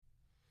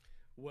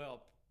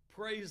Well,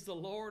 praise the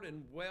Lord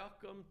and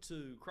welcome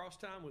to Cross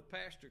Time with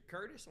Pastor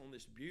Curtis on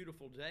this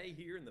beautiful day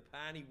here in the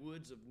piney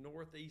woods of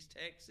Northeast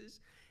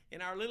Texas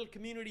in our little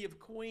community of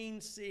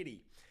Queen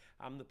City.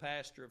 I'm the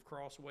pastor of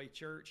Crossway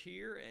Church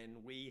here,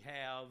 and we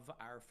have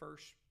our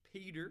First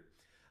Peter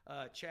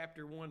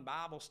chapter 1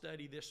 Bible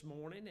study this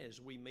morning as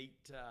we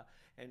meet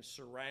and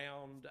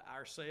surround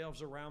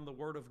ourselves around the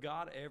Word of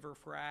God every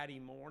Friday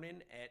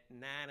morning at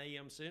 9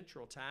 a.m.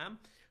 Central Time.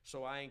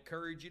 So I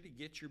encourage you to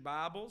get your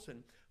Bibles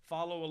and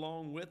follow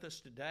along with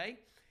us today.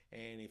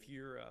 And if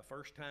you're a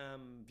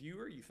first-time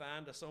viewer, you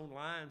find us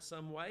online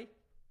some way,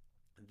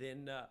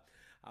 then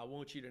I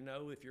want you to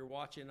know if you're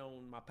watching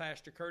on my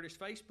Pastor Curtis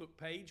Facebook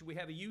page, we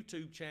have a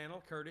YouTube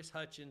channel, Curtis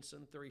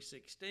Hutchinson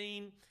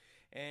 316,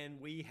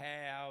 and we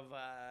have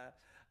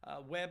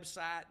a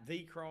website,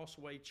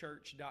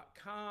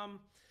 thecrosswaychurch.com.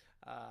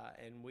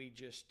 And we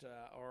just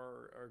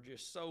are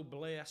just so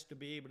blessed to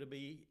be able to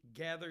be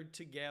gathered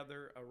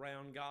together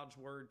around God's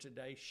Word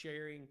today,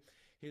 sharing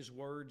His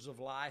words of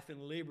life and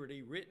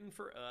liberty written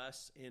for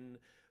us in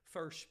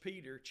 1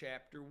 Peter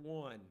chapter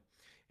 1.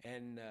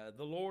 And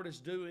the Lord is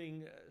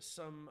doing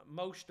some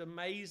most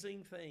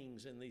amazing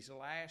things in these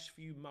last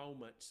few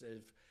moments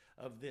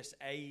of this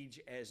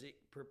age as He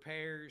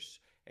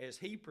prepares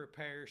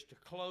to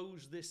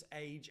close this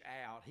age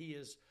out. He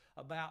is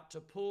about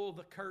to pull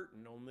the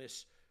curtain on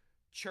this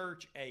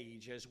church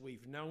age as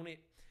we've known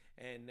it,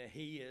 and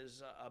He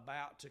is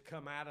about to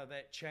come out of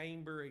that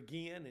chamber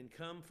again and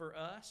come for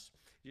us,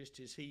 just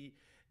as He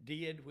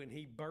did when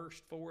He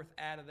burst forth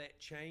out of that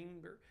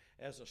chamber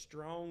as a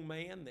strong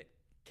man that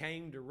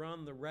came to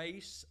run the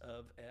race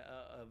of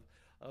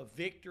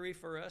victory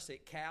for us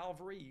at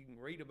Calvary. You can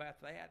read about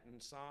that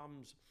in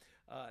Psalms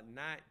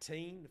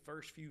 19, the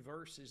first few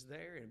verses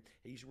there, and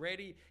He's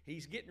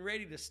getting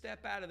ready to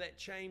step out of that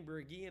chamber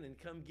again and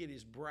come get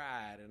His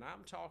bride, and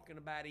I'm talking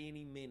about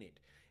any minute.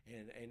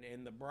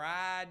 And the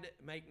bride,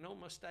 make no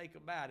mistake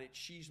about it,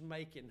 she's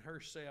making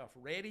herself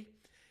ready.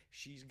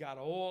 She's got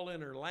oil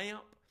in her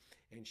lamp,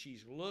 and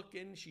she's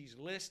looking, she's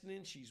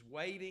listening, she's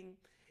waiting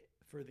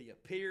for the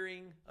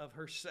appearing of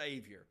her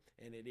Savior.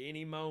 And at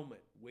any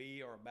moment,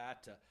 we are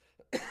about to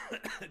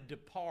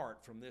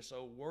depart from this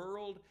old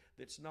world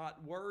that's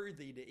not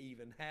worthy to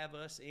even have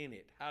us in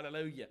it.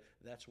 Hallelujah.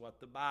 That's what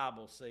the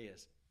Bible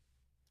says.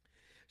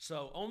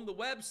 So on the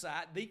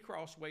website,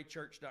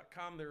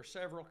 thecrosswaychurch.com, there are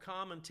several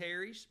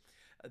commentaries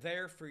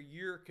there for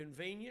your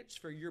convenience,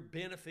 for your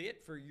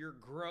benefit, for your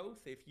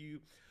growth. If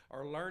you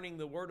are learning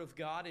the Word of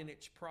God in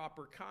its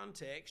proper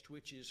context,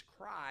 which is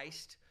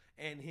Christ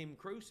and Him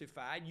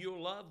crucified,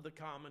 you'll love the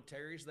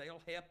commentaries.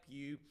 They'll help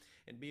you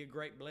and be a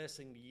great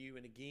blessing to you.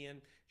 And again,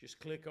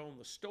 just click on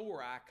the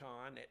store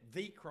icon at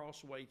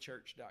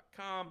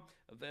thecrosswaychurch.com.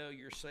 Avail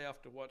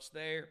yourself to what's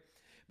there.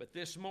 But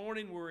this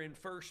morning we're in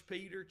 1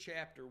 Peter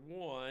chapter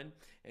 1,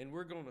 and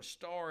we're going to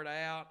start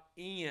out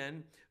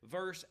in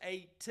verse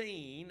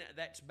 18.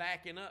 That's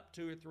backing up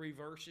 2 or 3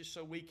 verses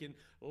so we can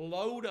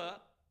load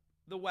up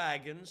the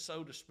wagon,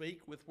 so to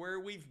speak, with where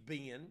we've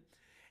been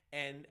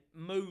and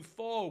move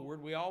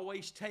forward. We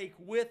always take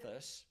with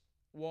us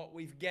what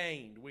we've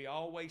gained. We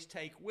always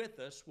take with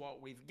us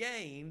what we've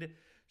gained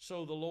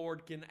so the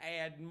Lord can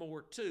add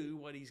more to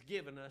what He's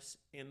given us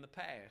in the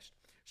past.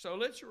 So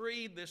let's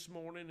read this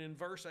morning in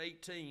verse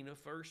 18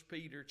 of 1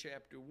 Peter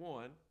chapter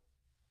 1.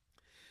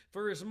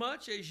 For as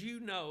much as you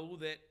know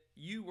that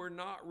you were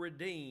not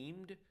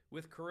redeemed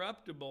with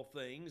corruptible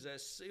things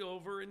as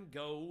silver and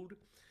gold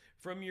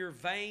from your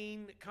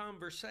vain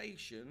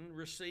conversation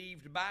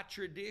received by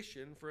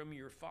tradition from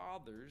your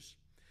fathers,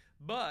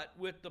 but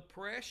with the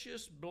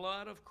precious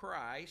blood of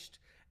Christ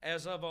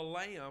as of a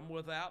lamb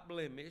without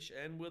blemish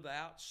and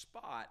without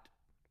spot,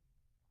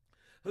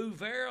 who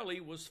verily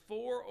was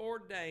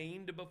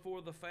foreordained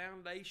before the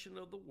foundation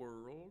of the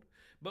world,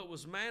 but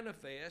was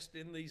manifest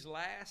in these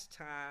last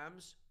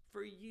times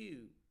for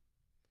you,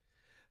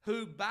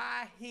 who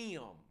by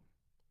Him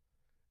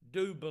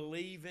do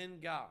believe in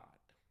God.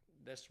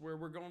 That's where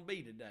we're going to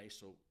be today,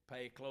 so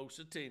pay close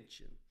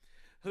attention.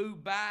 Who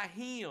by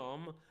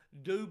Him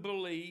do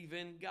believe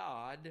in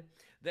God,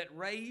 that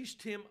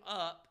raised Him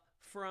up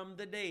from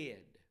the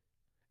dead,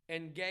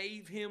 and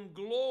gave Him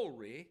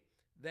glory,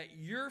 that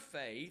your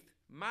faith,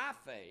 my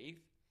faith,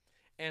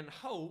 and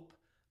hope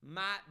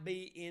might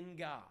be in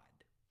God.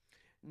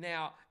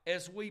 Now,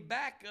 as we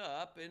back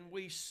up and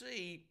we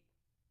see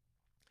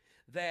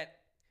that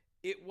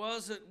it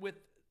wasn't with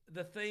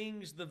the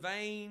things, the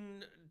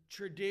vain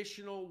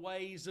traditional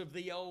ways of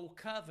the old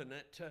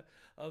covenant,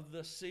 of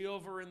the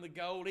silver and the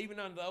gold.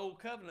 Even under the old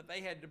covenant, they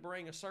had to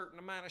bring a certain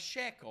amount of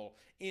shekel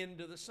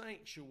into the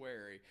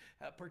sanctuary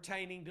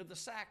pertaining to the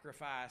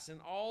sacrifice, and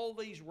all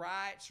these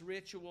rites,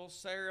 rituals,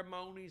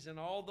 ceremonies, and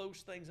all those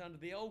things under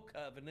the old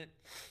covenant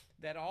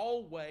that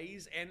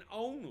always and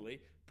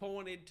only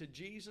pointed to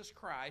Jesus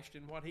Christ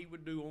and what He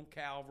would do on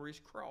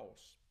Calvary's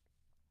cross.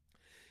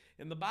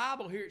 In the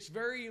Bible here, it's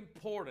very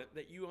important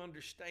that you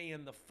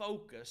understand the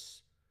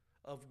focus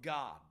of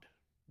God,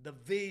 the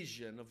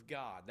vision of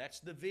God. That's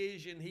the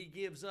vision He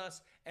gives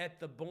us at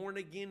the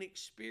born-again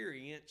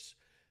experience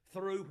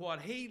through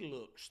what he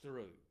looks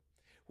through.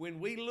 When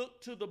we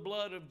look to the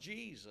blood of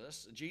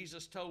Jesus,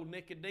 Jesus told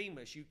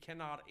Nicodemus, you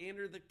cannot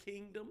enter the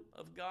kingdom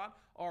of God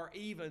or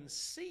even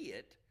see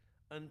it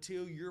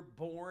until you're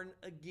born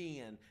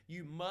again.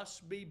 You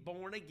must be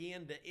born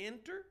again to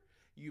enter.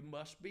 You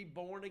must be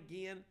born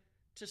again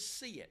to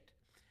see it.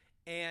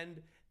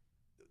 And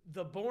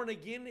the born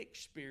again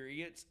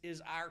experience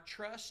is our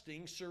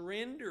trusting,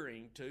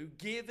 surrendering to,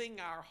 giving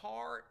our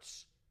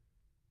hearts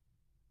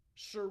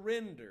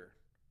surrender,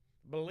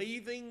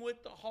 believing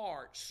with the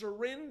heart,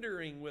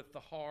 surrendering with the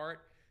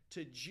heart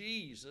to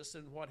Jesus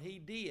and what he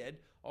did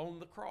on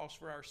the cross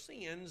for our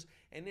sins.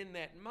 And in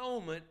that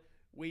moment,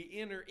 we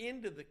enter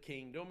into the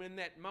kingdom. In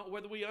that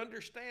whether we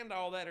understand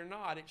all that or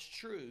not, it's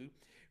true.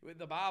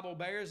 The Bible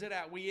bears it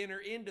out. We enter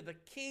into the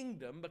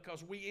kingdom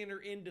because we enter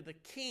into the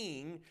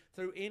King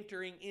through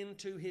entering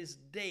into his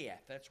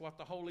death. That's what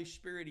the Holy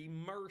Spirit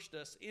immersed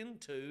us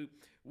into,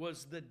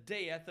 was the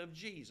death of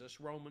Jesus.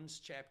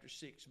 Romans chapter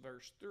 6,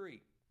 verse 3.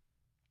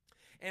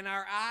 And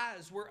our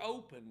eyes were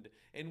opened,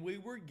 and we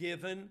were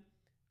given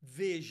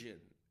vision.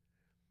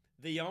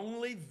 The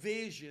only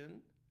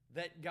vision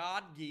that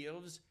God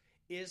gives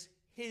is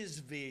his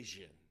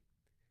vision.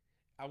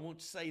 I want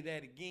to say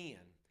that again.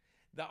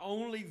 The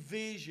only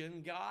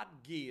vision God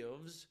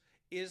gives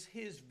is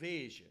his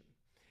vision.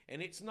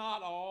 And it's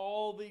not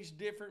all these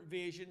different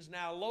visions.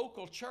 Now, a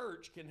local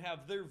church can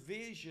have their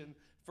vision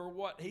for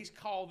what he's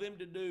called them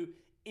to do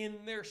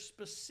in their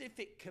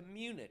specific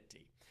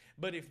community.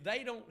 But if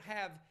they don't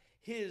have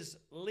his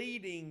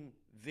leading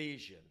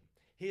vision,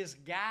 his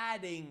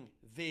guiding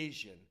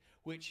vision,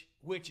 which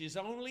is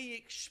only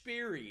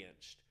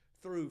experienced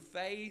through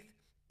faith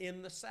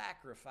in the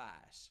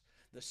sacrifice.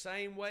 The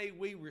same way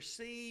we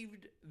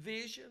received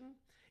vision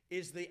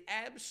is the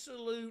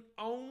absolute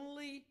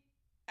only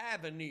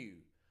avenue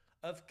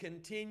of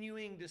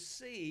continuing to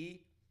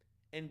see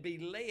and be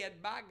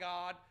led by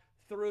God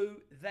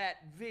through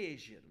that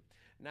vision.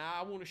 Now,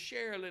 I want to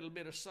share a little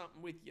bit of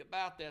something with you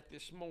about that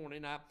this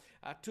morning. I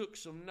took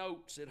some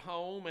notes at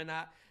home, and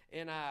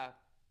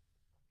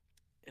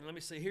let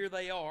me see, here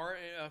they are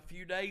a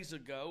few days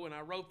ago, and I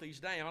wrote these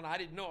down. I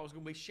didn't know I was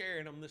going to be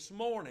sharing them this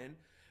morning,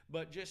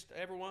 but just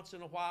every once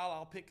in a while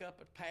I'll pick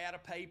up a pad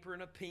of paper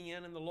and a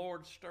pen, and the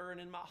Lord's stirring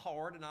in my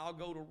heart, and I'll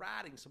go to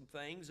writing some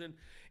things. And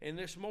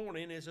this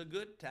morning is a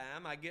good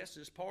time. I guess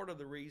is part of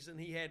the reason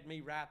he had me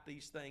write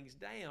these things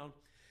down,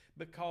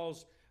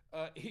 because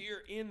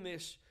here in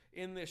this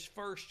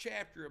first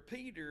chapter of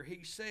Peter,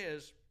 he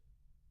says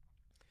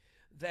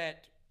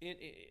that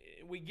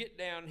we get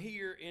down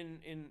here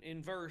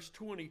in verse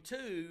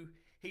 22,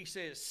 he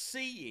says,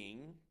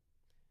 seeing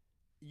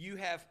you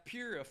have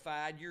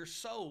purified your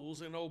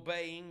souls in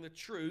obeying the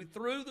truth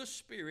through the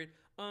Spirit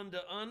unto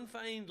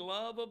unfeigned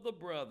love of the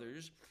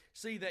brothers,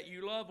 see that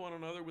you love one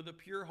another with a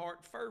pure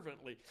heart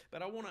fervently.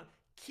 But I want to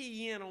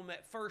key in on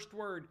that first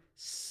word,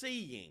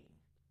 seeing.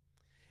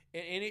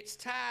 And it's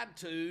tied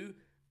to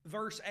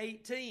verse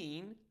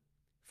 18,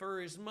 for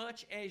as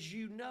much as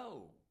you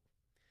know.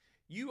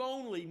 You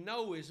only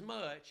know as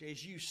much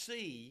as you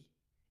see,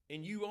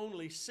 and you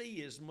only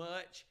see as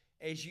much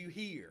as you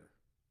hear.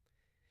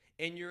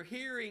 And your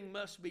hearing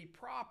must be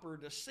proper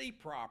to see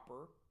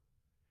proper,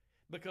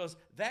 because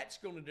that's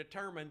going to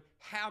determine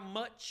how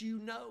much you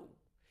know.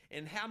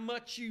 And how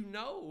much you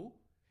know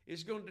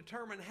is going to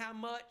determine how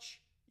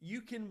much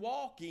you can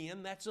walk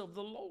in that's of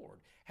the Lord.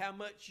 How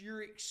much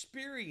your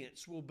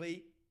experience will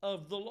be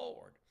of the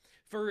Lord.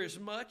 For as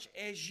much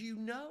as you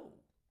know,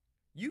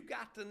 you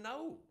got to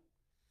know.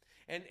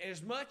 And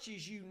as much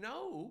as you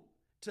know,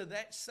 to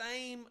that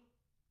same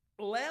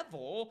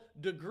level,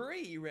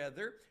 degree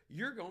rather,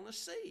 you're going to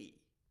see.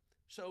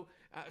 So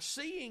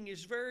seeing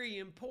is very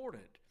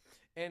important.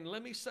 And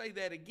let me say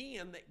that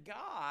again, that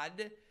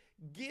God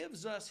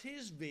gives us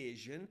his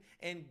vision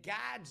and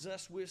guides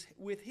us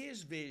with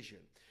his vision.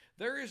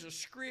 There is a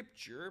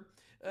scripture,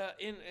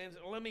 and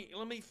let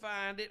me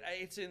find it.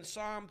 It's in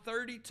Psalm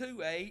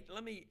 32:8.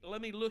 Let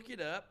me look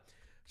it up.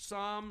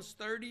 Psalms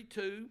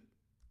 32:8,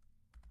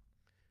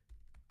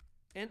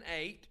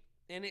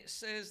 and it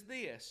says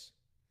this: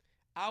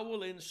 I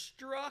will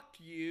instruct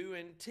you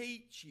and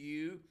teach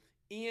you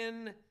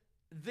in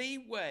the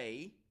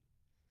way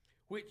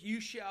which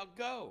you shall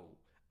go.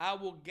 I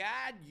will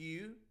guide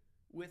you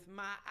with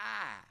my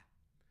eye.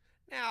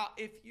 Now,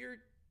 if you're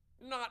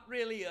not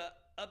really a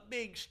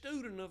big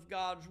student of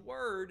God's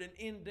Word, an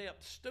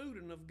in-depth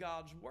student of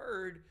God's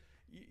Word,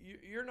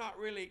 you're not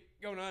really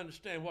going to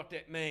understand what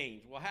that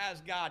means. Well, how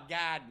does God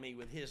guide me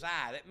with his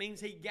eye? That means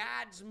he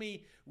guides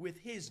me with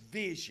his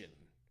vision.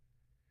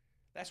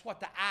 That's what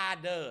the eye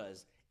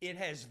does. It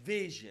has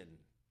vision.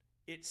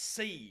 It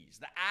sees.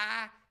 The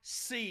eye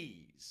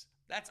sees.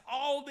 That's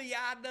all the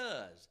eye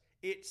does.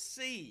 It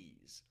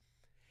sees.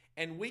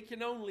 And we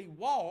can only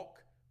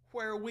walk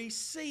where we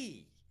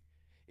see.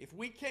 If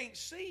we can't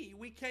see,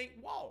 we can't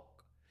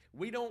walk.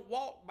 We don't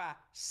walk by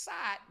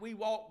sight, we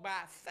walk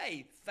by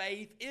faith.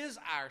 Faith is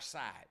our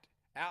sight.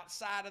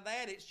 Outside of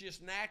that, it's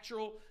just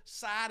natural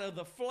sight of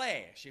the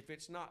flesh. If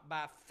it's not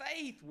by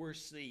faith we're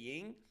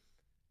seeing,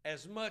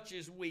 as much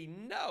as we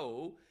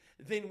know,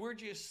 then we're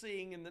just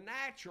seeing in the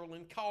natural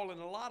and calling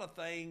a lot of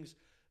things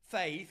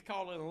faith,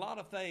 calling a lot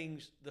of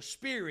things the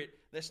Spirit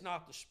that's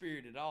not the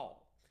Spirit at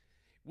all.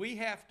 We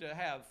have to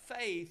have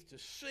faith to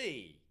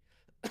see,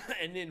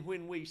 and then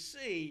when we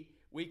see,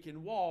 we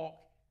can walk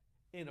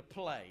in a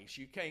place.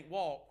 You can't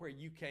walk where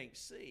you can't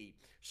see.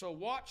 So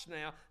watch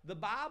now. The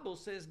Bible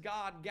says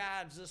God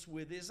guides us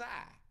with His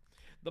eye.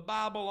 The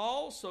Bible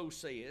also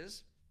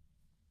says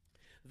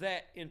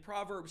that in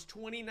Proverbs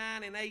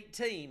 29 and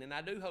 18, and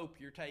I do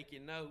hope you're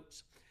taking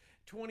notes,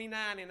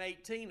 29 and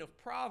 18 of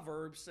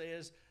Proverbs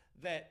says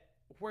that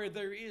where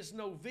there is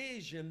no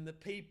vision, the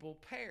people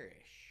perish.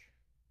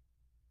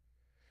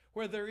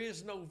 Where there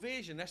is no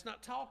vision, that's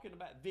not talking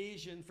about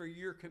vision for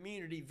your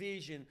community,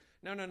 vision.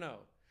 No.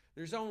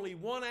 There's only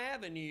one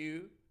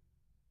avenue,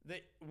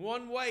 that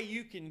one way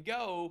you can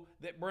go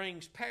that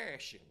brings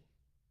perishing.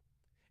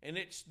 And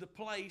it's the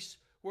place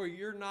where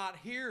you're not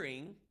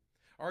hearing,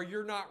 or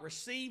you're not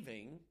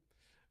receiving,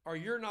 or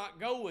you're not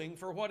going,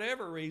 for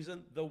whatever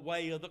reason, the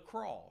way of the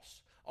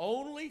cross.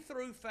 Only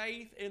through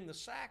faith in the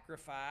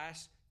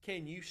sacrifice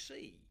can you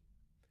see.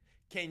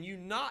 Can you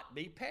not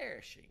be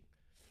perishing?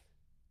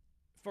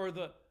 For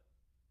the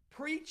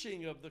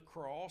preaching of the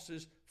cross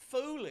is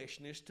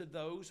foolishness to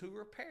those who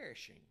are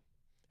perishing.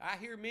 I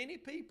hear many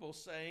people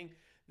saying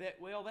that,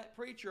 well, that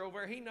preacher over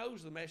there, he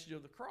knows the message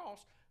of the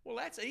cross. Well,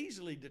 that's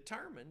easily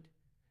determined.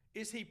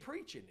 Is he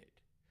preaching it?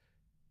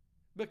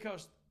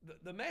 Because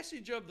the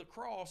message of the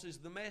cross is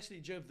the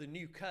message of the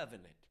new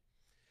covenant.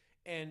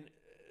 And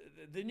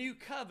the new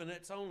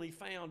covenant's only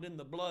found in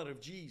the blood of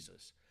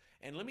Jesus.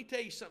 And let me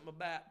tell you something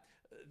about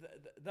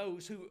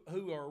those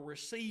who are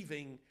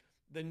receiving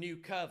the new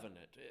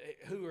covenant,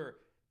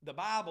 the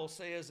Bible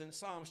says in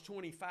Psalms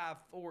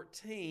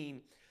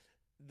 25:14,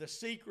 the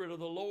secret of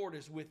the Lord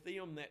is with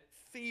them that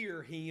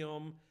fear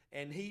Him,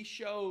 and He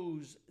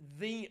shows,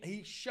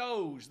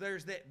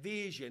 there's that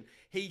vision,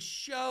 He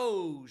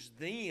shows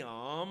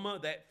them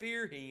that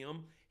fear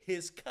Him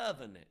His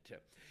covenant.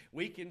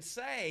 We can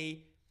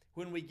say,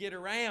 when we get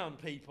around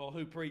people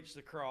who preach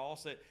the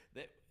cross, that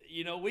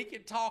we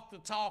can talk the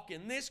talk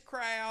in this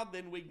crowd,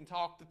 then we can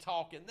talk the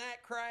talk in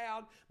that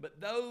crowd, but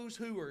those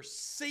who are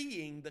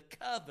seeing the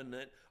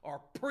covenant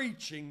are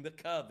preaching the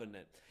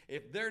covenant.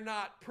 If they're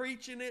not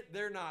preaching it,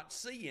 they're not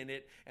seeing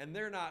it, and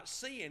they're not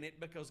seeing it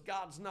because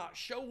God's not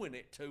showing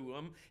it to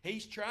them.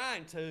 He's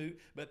trying to,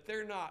 but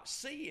they're not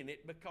seeing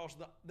it because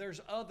there's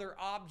other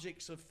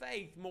objects of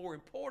faith more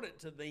important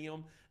to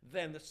them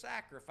than the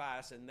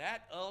sacrifice, and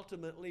that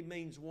ultimately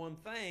means one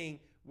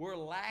thing: we're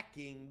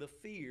lacking the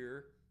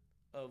fear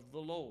of the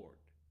Lord.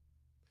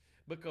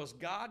 Because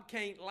God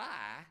can't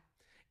lie,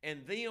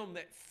 and them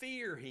that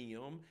fear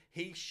Him,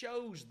 He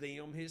shows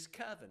them His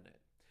covenant.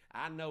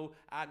 I know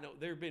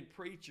there have been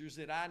preachers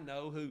that I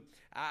know who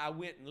I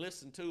went and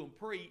listened to them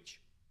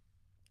preach,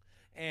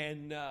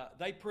 and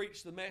they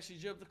preached the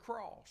message of the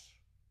cross.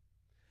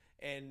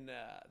 And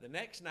the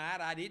next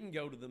night I didn't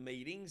go to the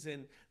meetings,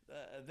 and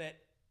that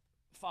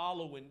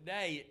following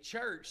day at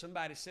church,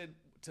 somebody said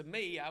to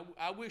me,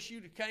 I wish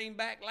you'd have came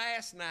back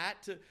last night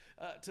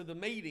to the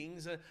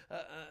meetings.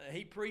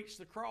 He preached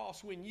the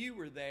cross when you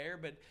were there,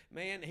 but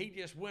man, he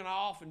just went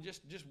off and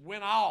just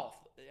went off.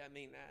 I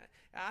mean,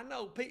 I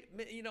know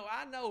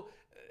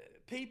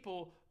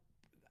people.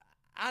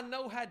 I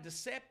know how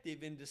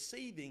deceptive and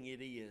deceiving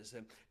it is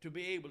to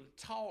be able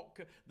to talk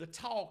the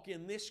talk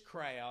in this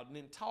crowd and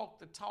then talk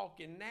the talk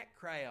in that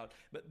crowd.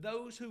 But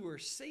those who are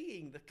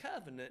seeing the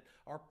covenant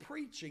are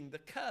preaching the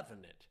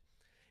covenant.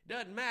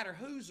 Doesn't matter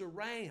who's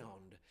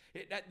around.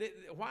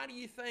 Why do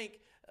you think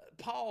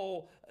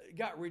Paul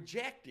got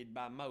rejected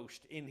by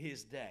most in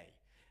his day?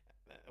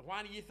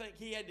 Why do you think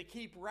he had to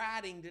keep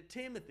writing to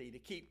Timothy, to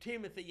keep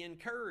Timothy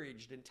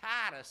encouraged, and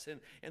Titus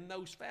and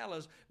those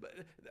fellas? But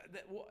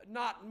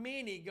not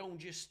many going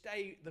to just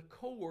stay the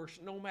course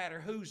no matter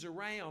who's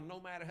around,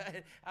 no matter,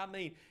 I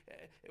mean,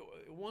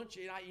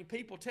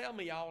 people tell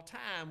me all the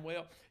time,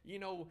 well,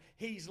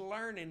 he's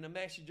learning the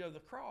message of the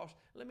cross.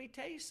 Let me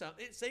tell you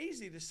something. It's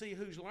easy to see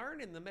who's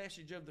learning the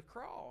message of the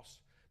cross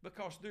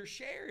because they're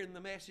sharing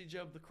the message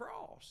of the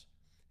cross.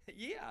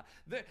 Yeah,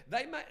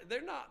 they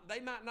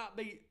might not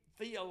be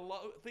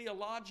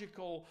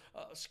theological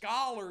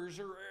scholars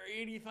or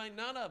anything.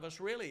 None of us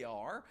really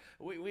are.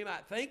 We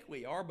might think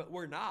we are, but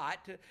we're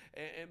not.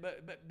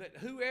 But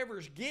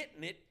whoever's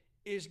getting it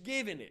is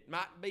giving it.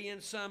 Might be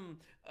in some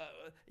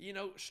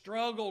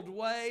struggled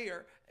way,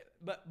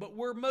 but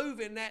we're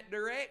moving that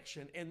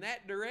direction, and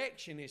that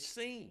direction is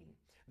seen.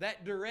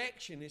 That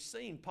direction is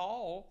seen.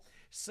 Paul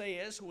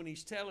says when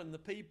he's telling the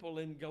people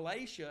in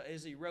Galatia,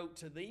 as he wrote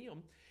to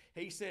them,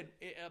 he said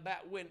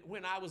about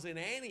when I was in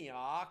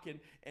Antioch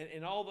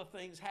and all the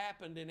things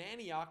happened in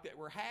Antioch that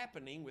were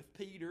happening with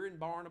Peter and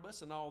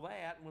Barnabas and all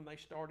that, and when they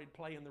started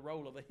playing the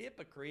role of a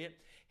hypocrite,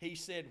 he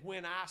said,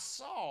 when I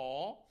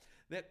saw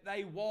that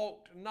they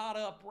walked not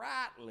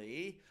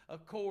uprightly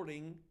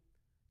according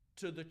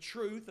to the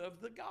truth of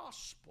the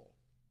gospel.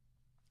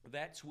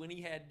 That's when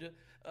he had to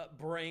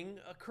bring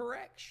a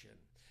correction.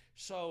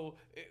 So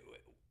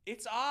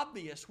it's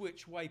obvious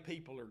which way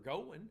people are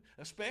going,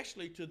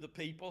 especially to the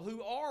people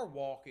who are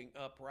walking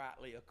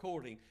uprightly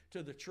according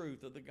to the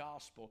truth of the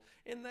gospel.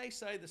 And they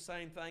say the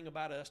same thing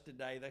about us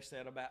today they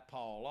said about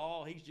Paul.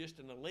 Oh, he's just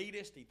an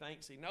elitist. He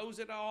thinks he knows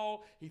it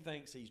all. He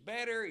thinks he's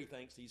better. He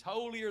thinks he's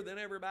holier than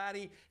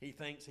everybody. He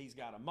thinks he's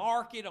got a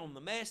market on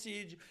the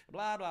message,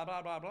 blah, blah,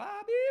 blah, blah, blah,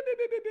 beep,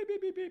 beep, beep, beep,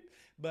 beep, beep, beep.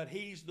 But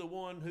he's the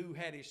one who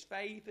had his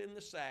faith in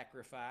the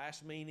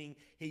sacrifice, meaning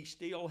he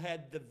still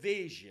had the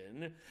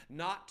vision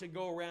not to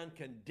go around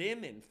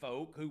condemning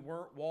folk who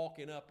weren't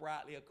walking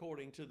uprightly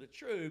according to the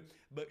truth,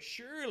 but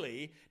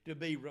surely to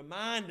be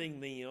reminding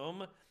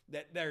them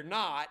that they're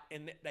not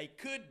and that they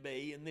could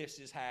be, and this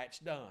is how it's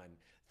done,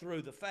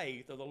 through the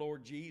faith of the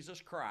Lord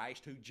Jesus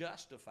Christ who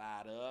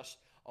justified us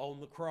on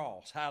the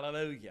cross.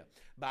 Hallelujah.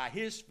 By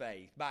His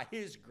faith, by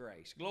His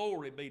grace.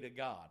 Glory be to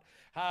God.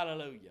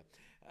 Hallelujah.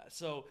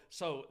 So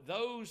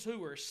those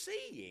who are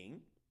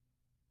seeing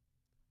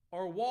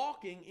are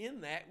walking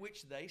in that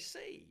which they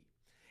see.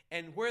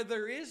 And where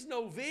there is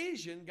no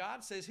vision,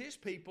 God says His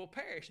people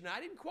perish. Now,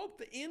 I didn't quote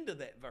the end of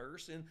that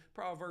verse in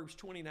Proverbs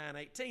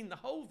 29:18. The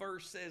whole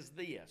verse says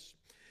this,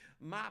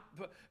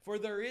 for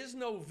there is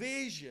no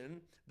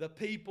vision, the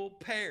people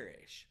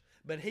perish.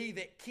 But he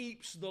that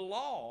keeps the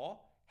law,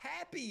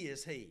 happy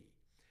is he.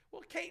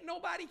 Well, can't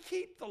nobody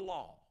keep the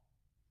law.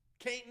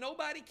 Can't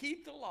nobody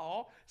keep the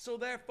law, so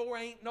therefore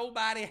ain't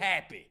nobody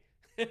happy.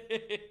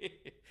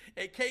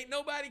 And can't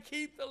nobody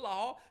keep the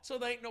law, so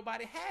there ain't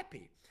nobody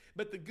happy.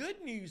 But the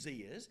good news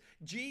is,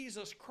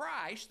 Jesus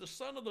Christ, the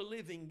Son of the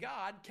living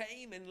God,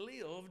 came and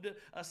lived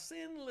a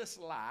sinless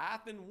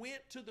life and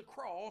went to the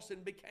cross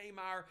and became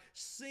our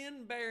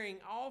sin-bearing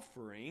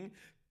offering,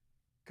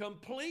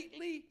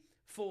 completely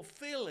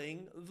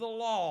fulfilling the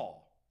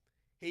law.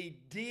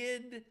 He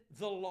did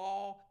the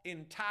law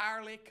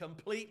entirely,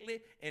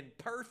 completely, and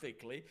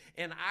perfectly,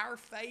 and our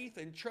faith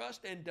and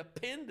trust and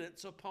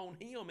dependence upon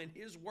Him and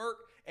His work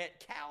at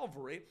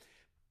Calvary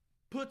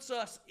puts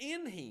us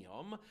in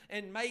Him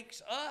and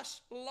makes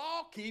us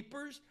law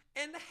keepers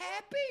and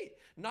happy.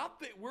 Not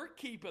that we're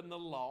keeping the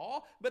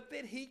law, but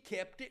that He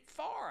kept it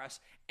for us.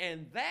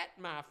 And that,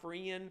 my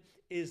friend,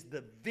 is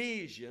the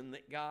vision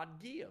that God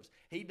gives.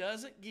 He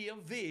doesn't give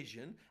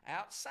vision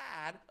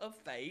outside of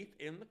faith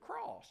in the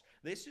cross.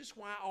 This is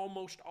why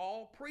almost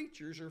all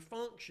preachers are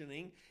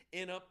functioning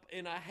in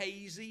a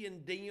hazy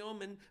and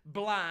dim and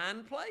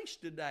blind place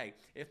today.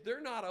 If they're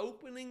not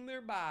opening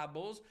their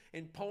Bibles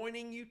and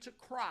pointing you to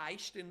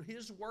Christ and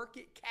His work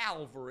at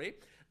Calvary,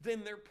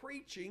 then they're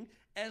preaching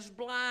as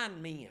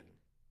blind men.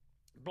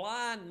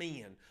 Blind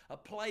men, a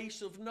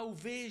place of no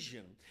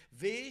vision.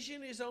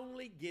 Vision is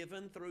only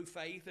given through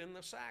faith in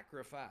the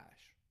sacrifice.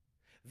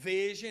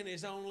 Vision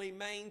is only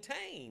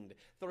maintained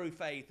through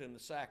faith in the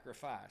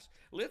sacrifice.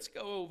 Let's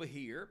go over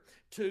here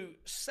to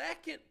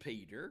 2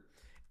 Peter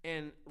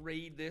and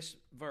read this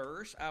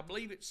verse. I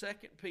believe it's 2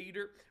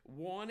 Peter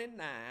 1 and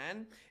 9.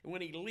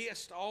 When he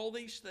lists all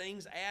these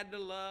things, add to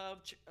love,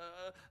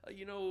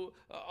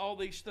 all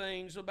these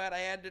things about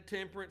add to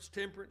temperance,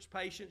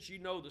 patience, you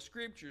know the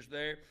scriptures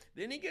there.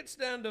 Then he gets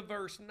down to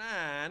verse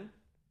 9,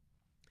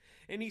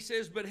 and he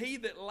says, but he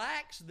that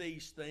lacks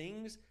these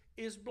things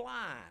is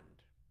blind.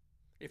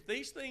 If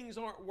these things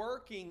aren't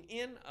working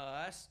in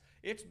us,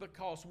 it's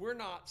because we're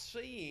not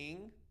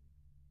seeing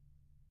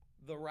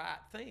the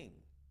right thing.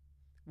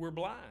 We're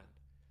blind.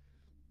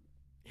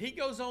 He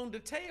goes on to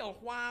tell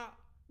why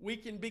we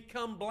can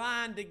become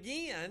blind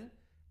again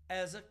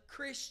as a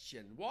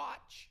Christian.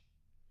 Watch.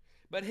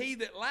 But he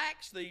that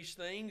lacks these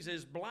things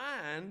is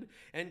blind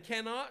and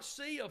cannot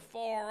see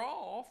afar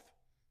off,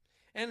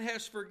 and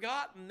has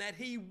forgotten that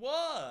he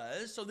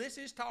was, so this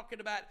is talking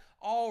about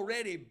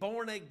already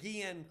born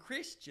again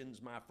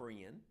Christians, my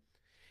friend.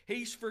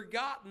 He's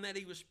forgotten that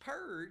he was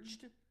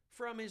purged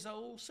from his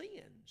old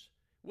sins.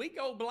 We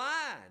go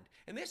blind.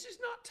 And this is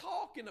not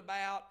talking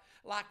about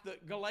like the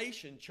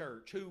Galatian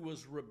church who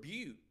was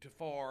rebuked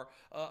for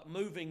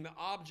moving the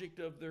object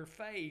of their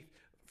faith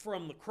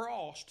from the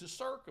cross to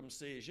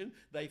circumcision.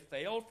 They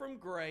fell from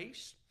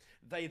grace.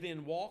 They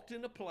then walked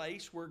in a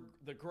place where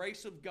the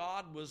grace of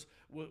God was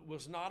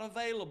not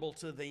available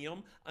to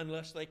them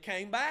unless they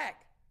came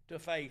back to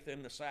faith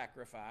in the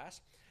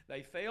sacrifice.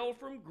 They fell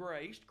from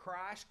grace.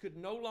 Christ could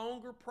no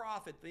longer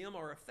profit them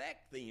or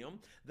affect them.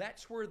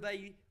 That's where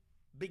they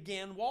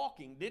began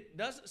walking. It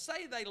doesn't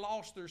say they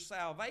lost their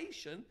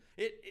salvation.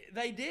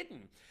 They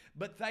didn't.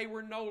 But they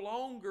were no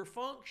longer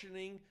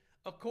functioning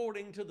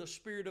according to the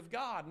Spirit of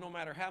God, no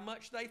matter how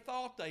much they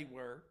thought they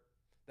were.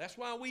 That's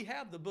why we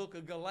have the book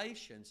of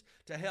Galatians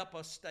to help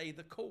us stay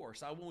the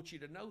course. I want you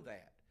to know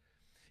that.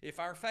 If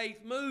our faith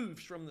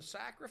moves from the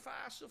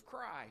sacrifice of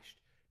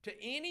Christ to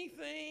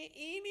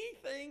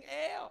anything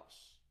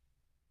else,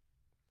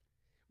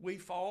 we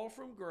fall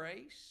from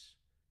grace.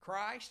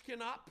 Christ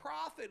cannot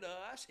profit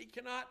us. He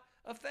cannot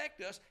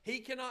affect us. He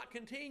cannot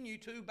continue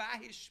to, by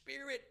His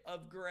Spirit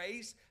of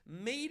grace,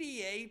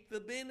 mediate the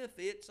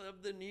benefits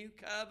of the new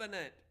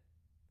covenant.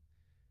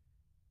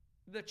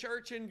 The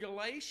church in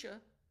Galatia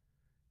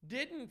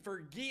didn't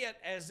forget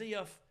as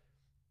if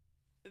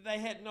they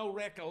had no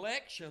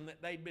recollection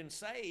that they'd been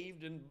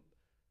saved and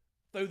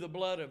through the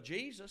blood of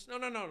Jesus. No.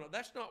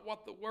 That's not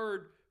what the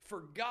word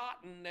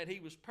forgotten, that he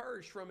was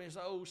purged from his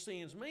old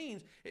sins,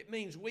 means. It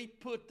means we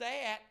put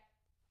that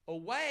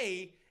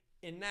away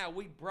and now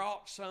we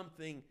brought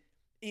something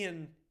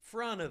in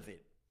front of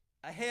it,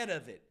 ahead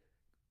of it,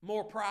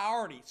 more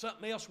priority,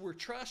 something else we're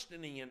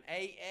trusting in.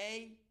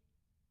 AA,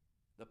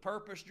 the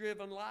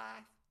purpose-driven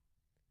life,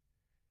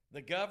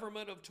 the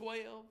government of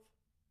 12,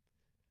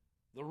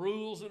 the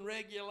rules and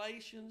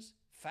regulations,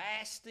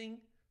 fasting,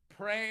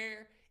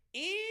 prayer,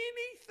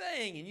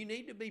 anything. And you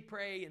need to be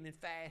praying and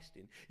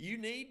fasting. You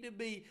need to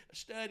be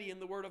studying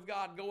the Word of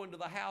God, going to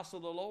the house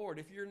of the Lord.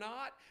 If you're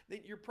not, then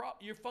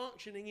you're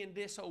functioning in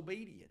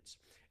disobedience.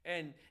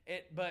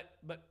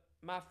 But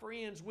my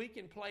friends, we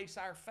can place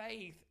our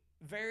faith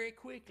very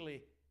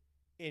quickly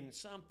in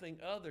something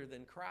other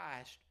than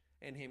Christ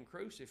and Him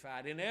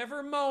crucified. In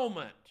every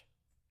moment,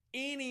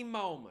 any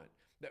moment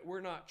that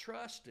we're not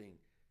trusting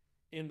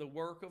in the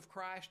work of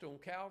Christ on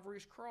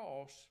Calvary's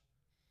cross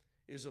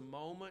is a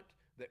moment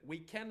that we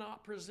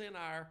cannot present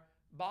our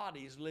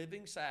bodies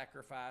living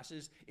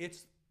sacrifices.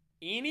 It's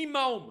any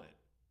moment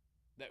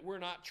that we're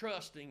not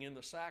trusting in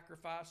the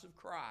sacrifice of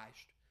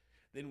Christ,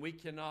 then we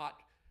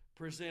cannot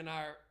present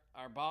our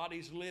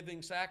bodies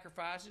living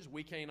sacrifices.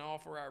 We can't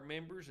offer our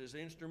members as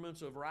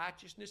instruments of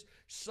righteousness.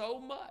 So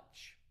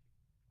much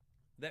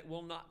that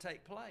will not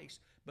take place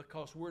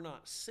because we're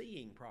not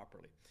seeing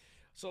properly.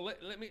 So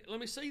let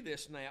me see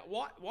this now.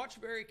 Watch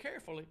very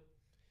carefully.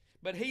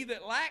 But he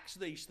that lacks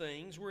these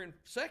things, we're in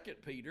 2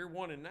 Peter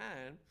 1:9,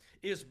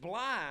 is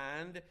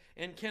blind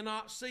and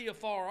cannot see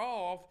afar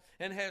off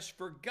and has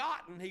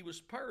forgotten he was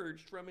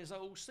purged from his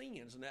old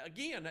sins. Now,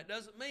 again, that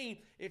doesn't mean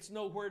it's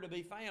nowhere to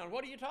be found.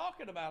 What are you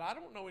talking about? I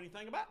don't know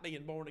anything about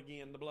being born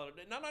again, the blood of...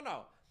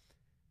 No.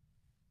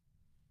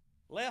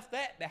 Left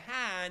that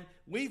behind.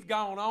 We've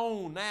gone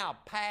on now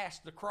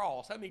past the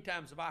cross. How many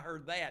times have I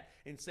heard that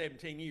in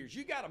 17 years?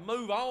 You got to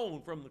move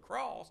on from the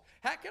cross.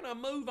 How can I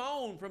move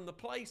on from the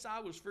place I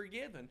was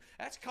forgiven?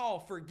 That's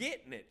called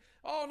forgetting it.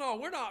 Oh, no,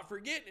 we're not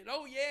forgetting it.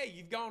 Oh, yeah,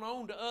 you've gone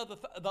on to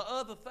the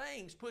other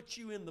things, put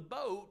you in the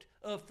boat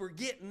of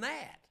forgetting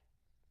that.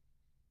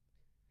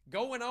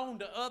 Going on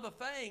to other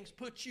things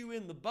put you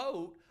in the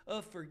boat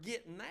of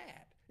forgetting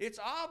that. It's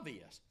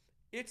obvious.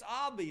 It's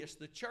obvious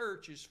the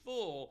church is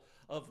full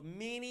of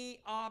many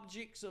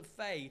objects of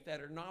faith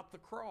that are not the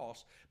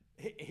cross.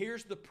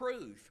 Here's the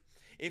proof.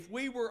 If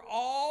we were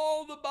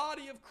all the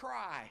body of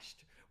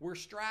Christ, we're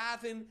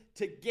striving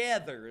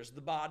together, as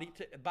the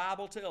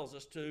Bible tells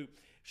us to,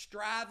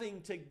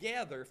 striving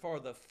together for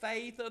the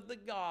faith of the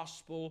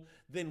gospel,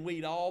 then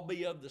we'd all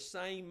be of the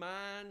same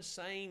mind,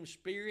 same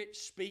spirit,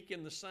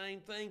 speaking the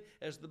same thing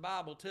as the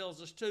Bible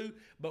tells us to.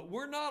 But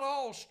we're not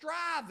all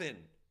striving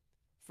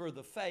for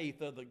the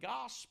faith of the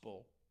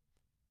gospel.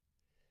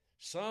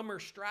 Some are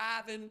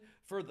striving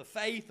for the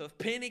faith of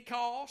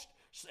Pentecost.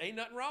 Ain't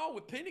nothing wrong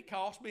with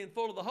Pentecost being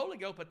full of the Holy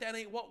Ghost, but that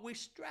ain't what we're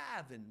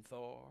striving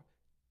for.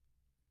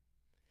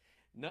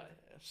 No,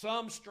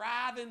 some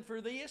striving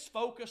for this,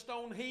 focused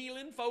on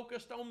healing,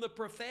 focused on the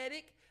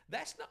prophetic.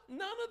 That's not,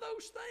 none of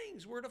those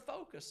things we're to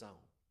focus on.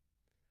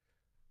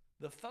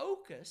 The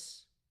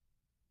focus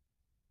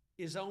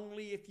is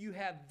only if you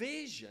have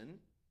vision.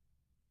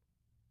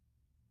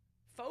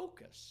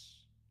 Focus.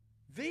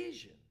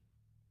 Vision.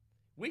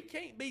 We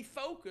can't be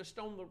focused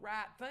on the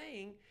right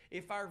thing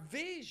if our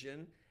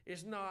vision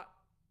is not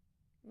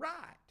right.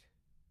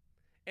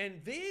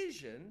 And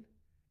vision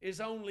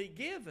is only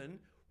given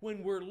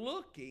when we're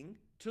looking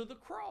to the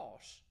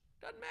cross.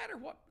 Doesn't matter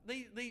what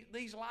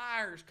these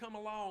liars come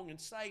along and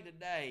say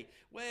today.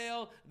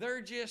 Well,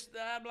 they're just,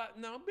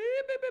 no, beep,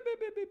 beep, beep,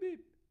 beep, beep,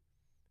 beep.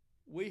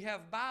 We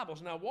have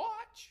Bibles. Now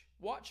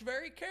watch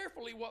very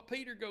carefully what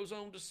Peter goes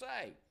on to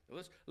say.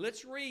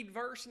 Let's read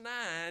verse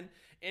 9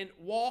 and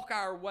walk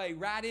our way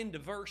right into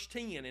verse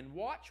 10 and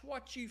watch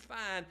what you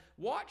find.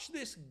 Watch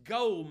this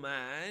gold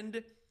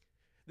mine,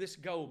 this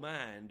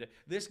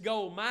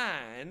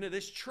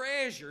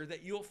treasure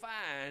that you'll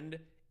find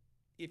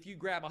if you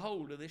grab a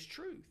hold of this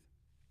truth.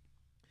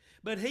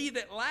 But he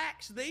that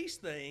lacks these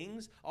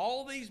things,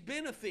 all these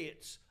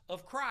benefits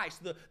of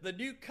Christ, the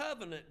new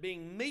covenant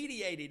being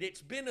mediated,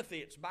 its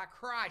benefits by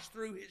Christ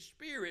through His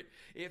Spirit,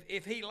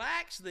 if he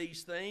lacks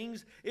these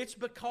things, it's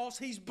because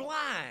he's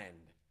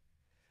blind.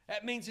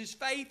 That means his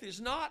faith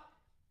is not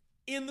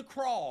in the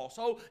cross.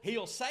 Oh,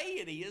 he'll say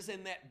it is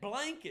in that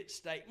blanket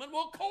statement.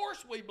 Well, of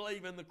course we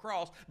believe in the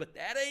cross, but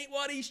that ain't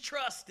what he's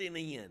trusting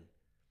in.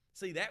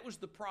 See, that was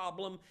the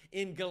problem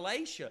in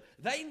Galatia.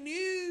 They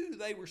knew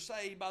they were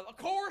saved by, of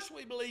course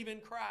we believe in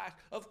Christ.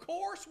 Of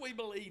course we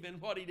believe in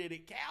what He did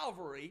at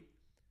Calvary.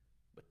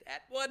 But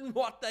that wasn't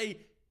what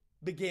they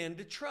began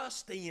to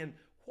trust in.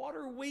 What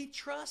are we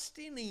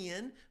trusting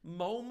in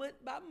moment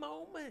by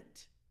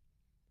moment?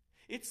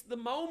 It's the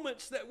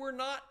moments that we're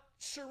not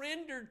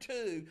surrendered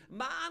to,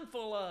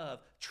 mindful of,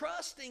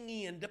 trusting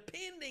in,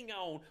 depending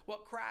on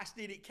what Christ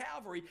did at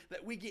Calvary,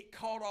 that we get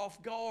caught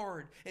off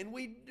guard and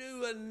we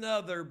do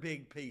another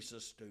big piece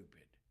of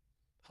stupid.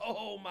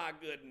 Oh my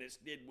goodness,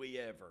 did we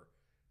ever.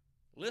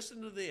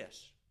 Listen to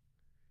this.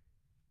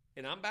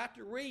 And I'm about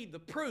to read the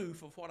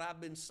proof of what I've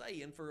been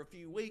saying for a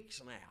few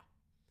weeks now.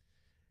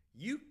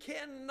 You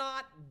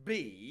cannot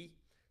be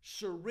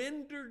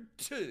surrendered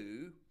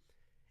to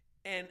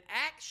and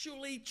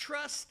actually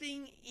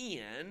trusting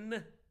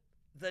in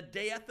the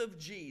death of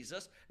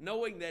Jesus,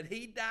 knowing that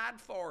He died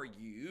for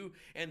you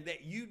and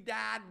that you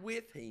died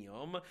with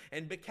Him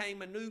and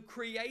became a new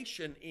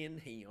creation in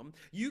Him.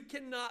 You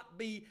cannot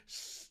be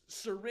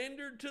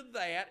surrendered to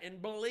that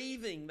and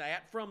believing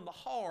that from the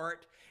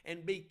heart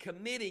and be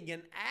committing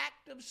an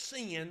act of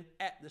sin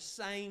at the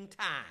same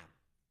time.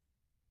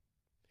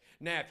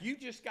 Now, if you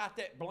just got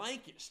that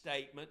blanket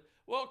statement,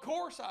 well, of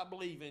course I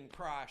believe in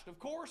Christ. Of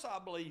course I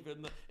believe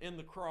in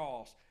the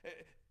cross.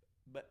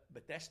 But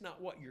that's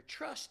not what you're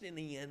trusting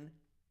in,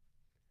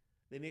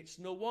 then it's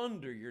no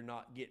wonder you're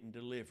not getting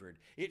delivered.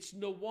 It's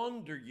no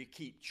wonder you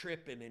keep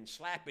tripping and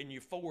slapping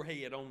your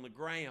forehead on the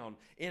ground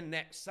in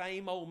that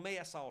same old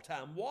mess all the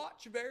time.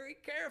 Watch very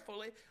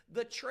carefully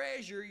the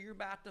treasure you're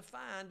about to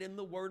find in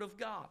the Word of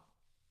God.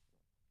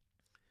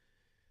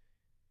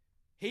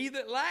 He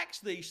that lacks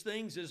these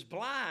things is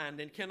blind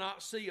and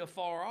cannot see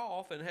afar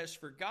off, and has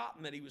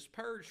forgotten that he was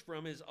purged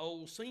from his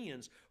old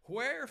sins.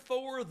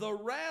 Wherefore the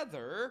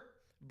rather,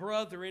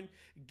 brethren,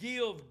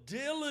 give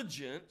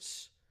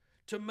diligence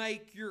to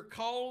make your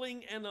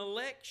calling and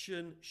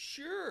election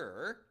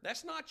sure.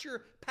 That's not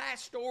your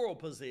pastoral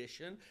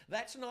position.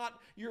 That's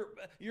not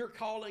your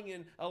calling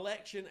and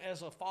election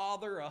as a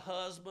father, a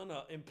husband,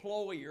 an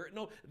employer.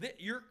 No,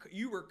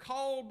 you were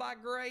called by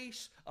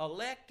grace,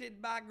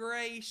 elected by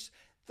grace,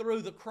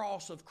 through the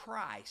cross of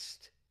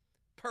Christ.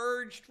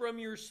 Purged from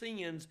your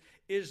sins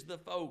is the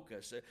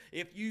focus.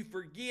 If you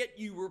forget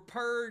you were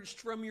purged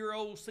from your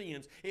old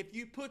sins, if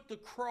you put the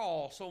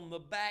cross on the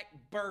back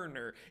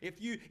burner, if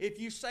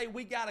you say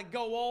we got to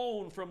go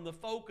on from the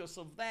focus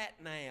of that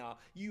now,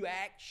 you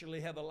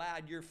actually have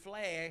allowed your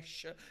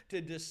flesh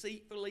to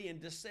deceitfully and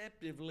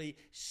deceptively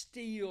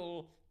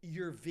steal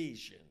your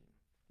vision.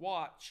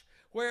 Watch.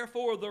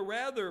 Wherefore the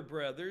rather,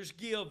 brothers,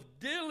 give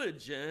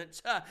diligence.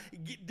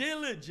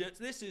 Diligence.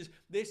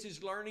 This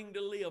is learning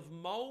to live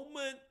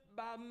moment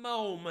by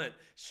moment,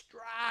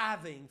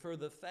 striving for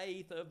the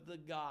faith of the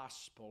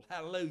gospel.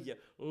 Hallelujah.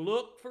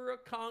 Look for a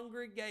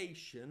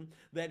congregation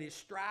that is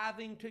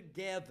striving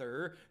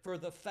together for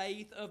the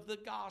faith of the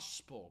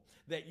gospel,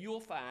 that you'll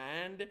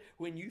find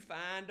when you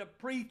find a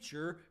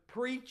preacher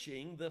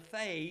preaching the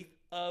faith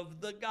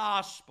of the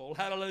gospel.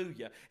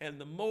 Hallelujah.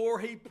 And the more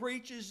he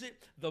preaches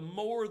it, the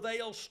more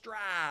they'll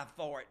strive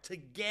for it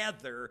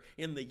together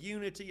in the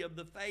unity of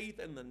the faith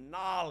and the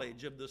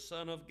knowledge of the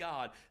Son of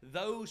God.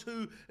 Those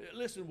who,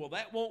 listen, well,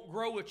 that won't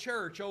grow a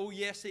church. Oh,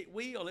 yes, it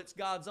will. It's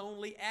God's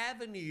only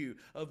avenue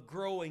of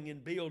growing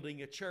and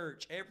building a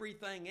church.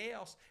 Everything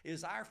else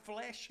is our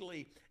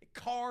fleshly,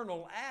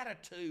 carnal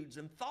attitudes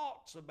and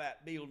thoughts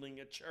about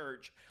building a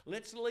church.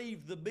 Let's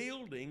leave the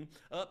building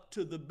up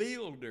to the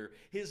builder.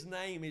 His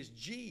name is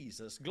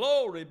Jesus.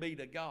 Glory be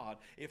to God.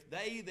 If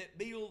they that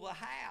build the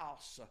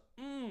house,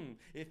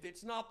 if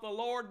it's not the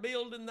Lord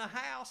building the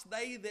house,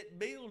 they that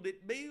build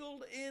it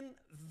build in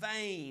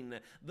vain,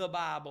 the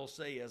Bible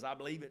says. I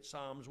believe it's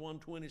Psalms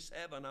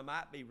 127. I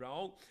might be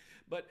wrong.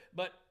 But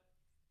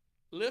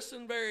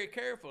listen very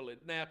carefully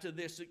now to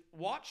this.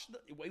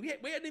 We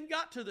hadn't even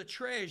got to the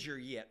treasure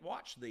yet.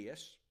 Watch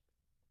this.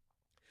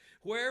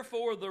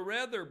 Wherefore the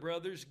rather,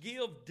 brothers,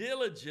 give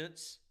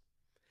diligence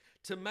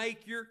to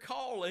make your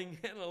calling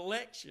and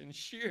election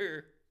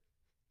sure.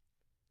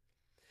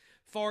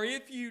 For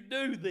if you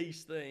do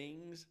these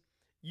things,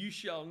 you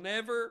shall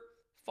never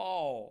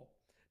fall.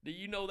 Do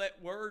you know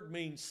that word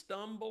means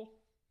stumble?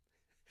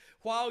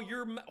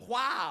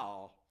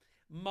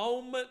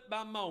 Moment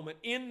by moment,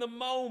 in the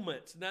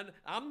moments. Now,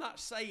 I'm not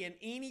saying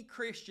any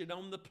Christian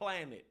on the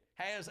planet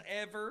has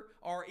ever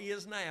or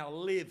is now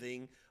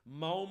living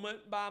moment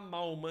by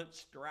moment,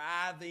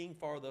 striving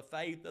for the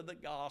faith of the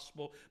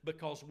gospel,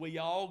 because we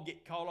all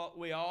get caught up,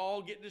 we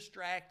all get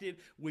distracted,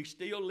 we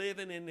still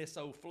living in this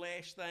old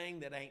flesh thing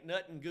that ain't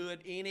nothing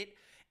good in it.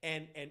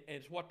 And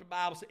it's what the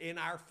Bible says, in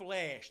our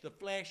flesh, the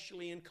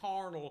fleshly and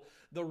carnal,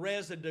 the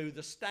residue,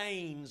 the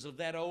stains of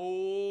that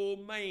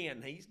old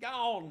man. He's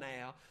gone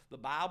now. The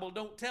Bible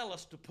don't tell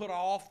us to put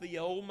off the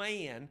old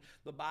man.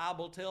 The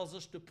Bible tells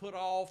us to put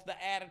off the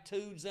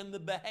attitudes and the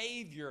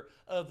behavior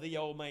of the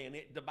old man.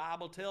 The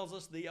Bible tells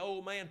us the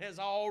old man has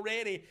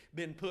already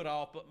been put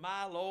off, but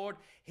my Lord,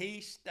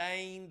 He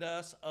stained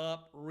us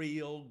up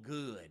real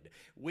good.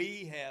 We're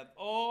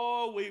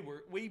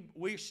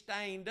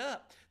stained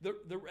up.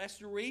 That's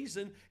the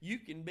reason you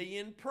can be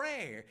in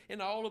prayer,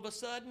 and all of a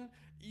sudden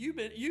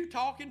you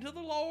talking to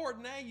the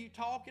Lord. Now you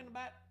talking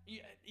about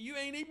you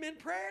ain't even in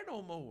prayer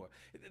no more.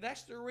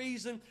 That's the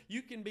reason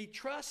you can be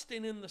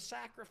trusting in the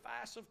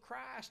sacrifice of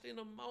Christ in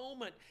a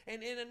moment,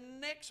 and in the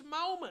next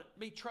moment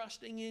be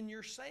trusting in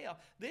yourself.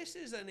 This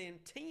is an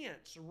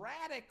intense,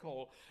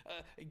 radical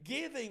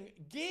giving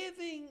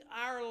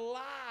our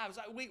lives.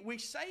 We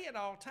say it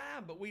all the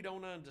time, but we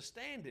don't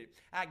understand it.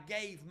 I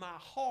gave my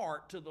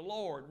heart to the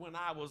Lord when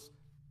I was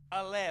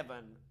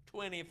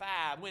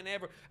 11:25,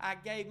 whenever I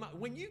gave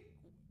when you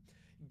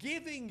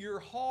giving your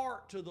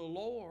heart to the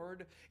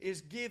Lord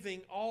is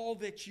giving all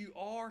that you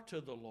are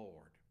to the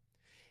Lord.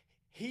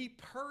 He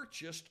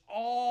purchased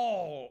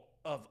all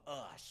of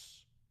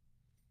us.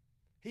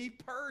 He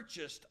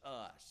purchased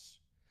us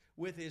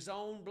with His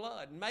own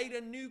blood, made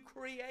a new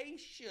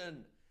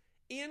creation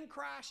in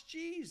Christ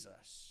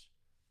Jesus.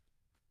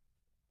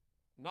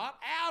 Not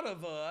out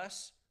of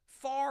us,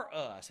 for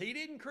us. He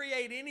didn't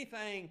create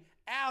anything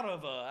out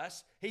of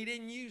us. He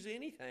didn't use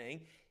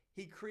anything.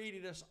 He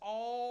created us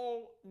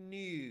all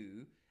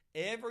new.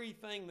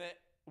 Everything that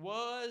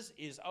was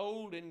is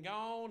old and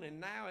gone, and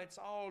now it's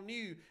all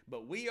new.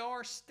 But we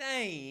are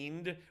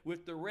stained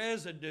with the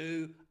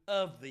residue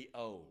of the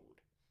old.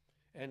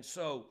 And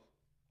so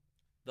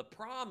the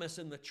promise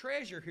and the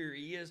treasure here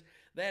is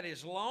that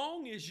as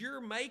long as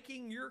you're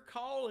making your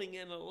calling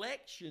and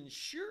election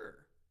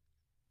sure,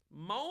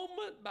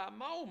 moment by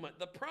moment,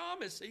 the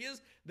promise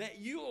is that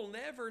you'll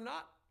never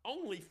not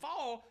only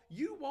fall,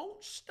 you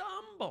won't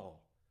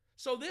stumble.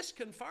 So this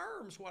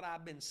confirms what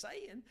I've been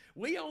saying.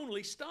 We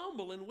only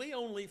stumble and we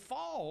only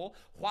fall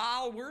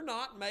while we're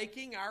not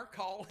making our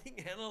calling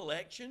and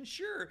election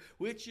sure,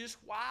 which is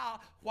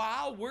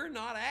while we're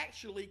not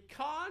actually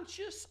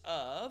conscious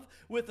of,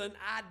 with an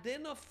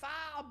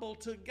identifiable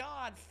to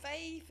God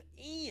faith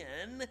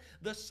in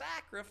the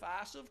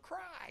sacrifice of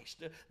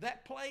Christ.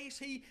 That place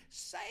He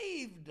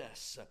saved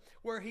us,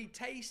 where He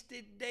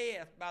tasted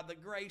death by the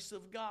grace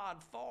of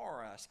God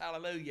for us.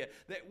 Hallelujah.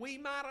 That we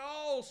might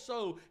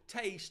also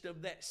taste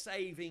of that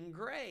saving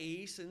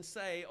grace and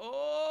say,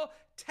 oh,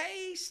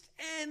 taste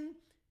and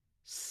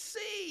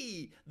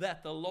see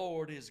that the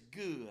Lord is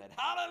good.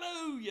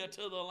 Hallelujah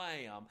to the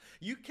Lamb.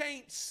 You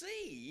can't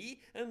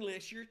see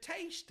unless you're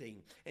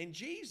tasting. And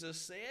Jesus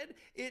said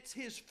it's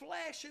His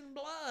flesh and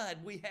blood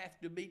we have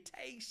to be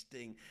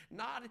tasting,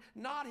 not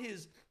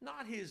his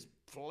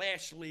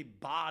fleshly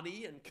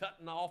body and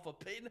cutting off a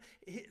pin.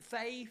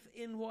 Faith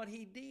in what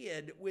He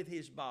did with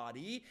His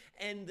body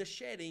and the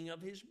shedding of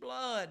His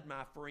blood,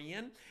 my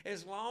friend.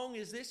 As long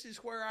as this is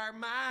where our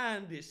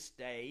mind is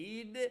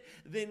stayed,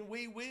 then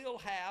we will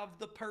have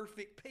the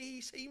perfect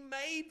peace He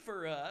made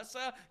for us.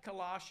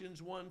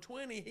 Colossians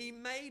 1:20, He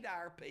made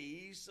our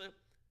peace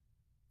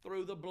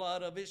through the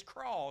blood of His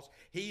cross.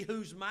 He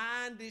whose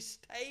mind is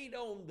stayed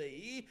on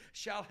Thee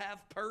shall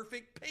have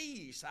perfect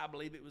peace. I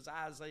believe it was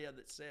Isaiah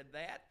that said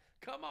that.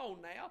 Come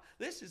on now.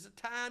 This is a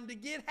time to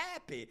get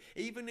happy.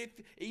 Even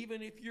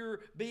if you're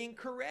being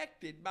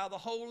corrected by the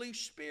Holy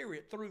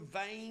Spirit through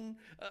vain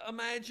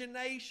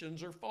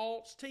imaginations or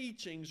false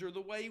teachings or the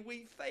way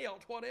we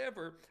felt,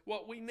 whatever.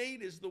 What we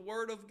need is the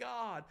Word of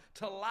God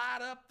to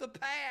light up the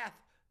path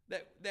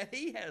that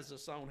He has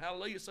us on.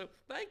 Hallelujah. So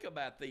think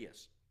about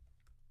this.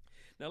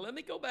 Now let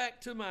me go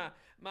back to my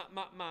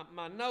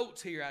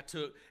notes here I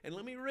took, and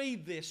let me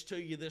read this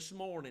to you this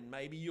morning.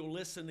 Maybe you'll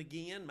listen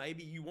again.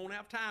 Maybe you won't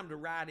have time to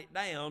write it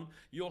down.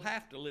 You'll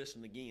have to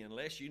listen again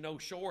unless you know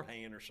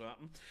shorthand or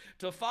something.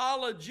 To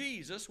follow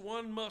Jesus,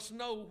 one must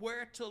know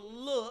where to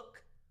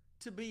look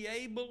to be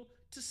able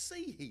to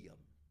see Him.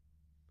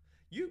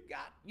 You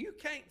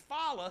can't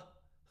follow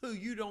who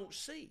you don't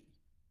see.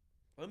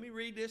 Let me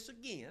read this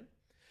again.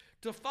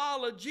 To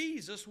follow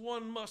Jesus,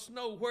 one must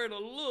know where to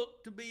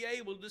look to be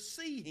able to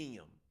see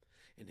Him.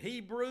 In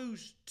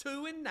Hebrews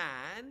 2:9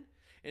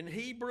 and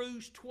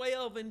Hebrews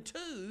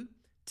 12:2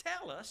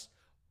 tell us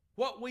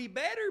what we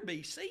better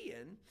be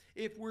seeing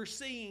if we're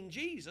seeing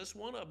Jesus.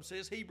 One of them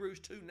says, Hebrews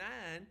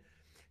 2:9,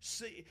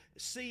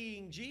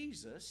 seeing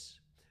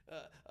Jesus,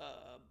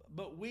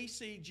 but we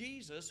see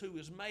Jesus, who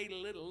is made a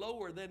little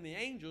lower than the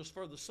angels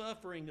for the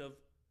suffering of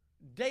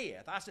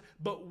death. I said,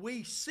 but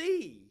we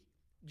see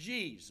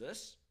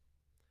Jesus,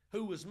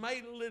 who was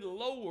made a little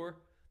lower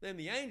than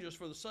the angels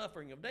for the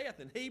suffering of death.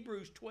 And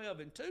Hebrews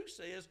 12:2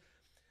 says,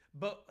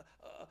 but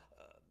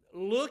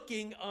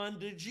looking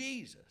unto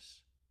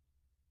Jesus,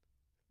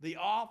 the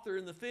author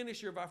and the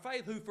finisher of our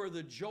faith, who for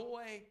the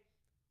joy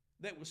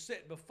that was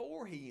set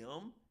before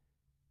Him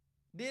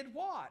did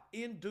what?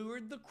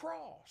 Endured the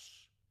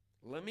cross.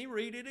 Let me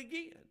read it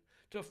again.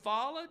 To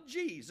follow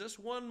Jesus,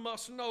 one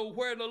must know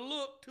where to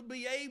look to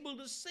be able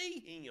to see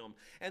Him.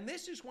 And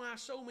this is why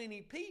so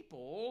many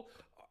people,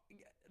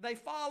 they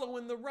follow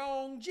in the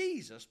wrong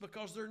Jesus,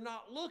 because they're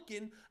not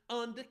looking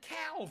unto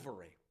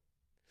Calvary.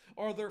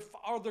 Or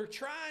they're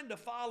trying to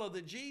follow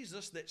the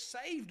Jesus that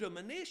saved them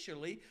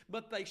initially,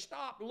 but they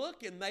stopped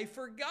looking. They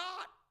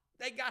forgot.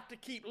 They got to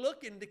keep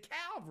looking to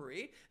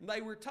Calvary. And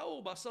they were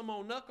told by some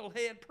old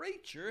knucklehead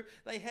preacher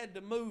they had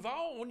to move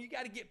on. You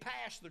got to get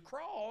past the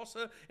cross.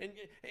 And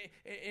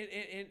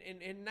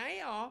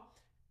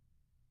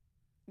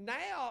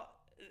now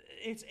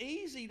it's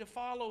easy to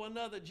follow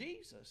another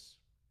Jesus.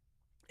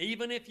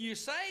 Even if you're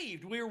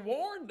saved, we're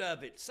warned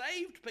of it.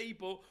 Saved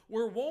people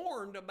were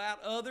warned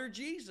about other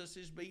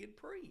Jesuses being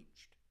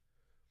preached.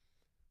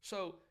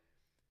 So,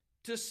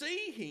 to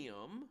see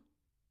Him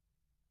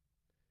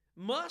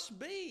must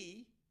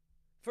be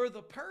for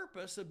the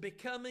purpose of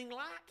becoming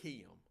like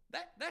Him.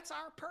 That's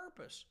our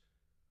purpose.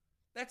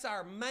 That's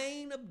our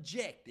main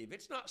objective.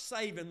 It's not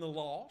saving the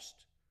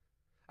lost.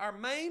 Our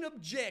main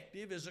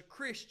objective as a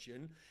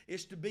Christian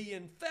is to be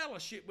in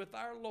fellowship with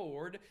our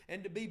Lord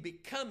and to be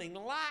becoming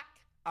like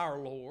our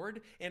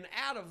Lord. And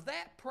out of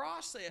that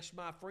process,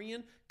 my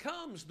friend,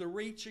 comes the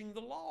reaching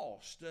the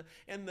lost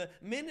and the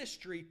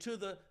ministry to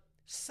the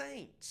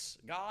saints.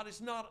 God is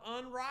not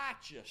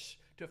unrighteous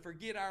to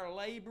forget our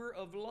labor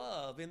of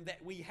love, and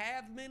that we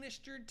have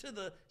ministered to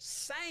the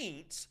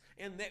saints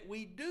and that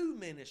we do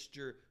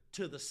minister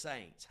to the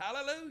saints.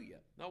 Hallelujah.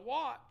 Now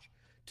watch.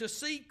 To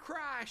see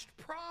Christ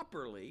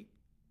properly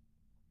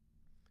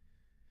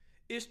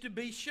is to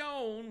be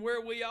shown where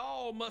we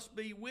all must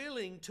be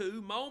willing to,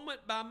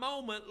 moment by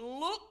moment,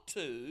 look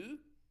to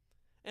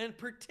and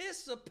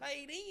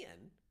participate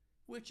in,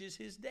 which is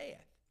His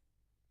death.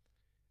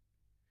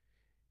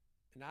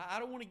 And I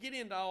don't want to get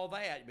into all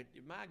that, but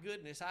my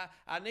goodness,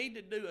 I need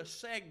to do a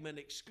segment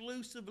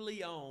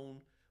exclusively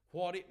on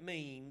what it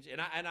means.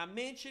 And I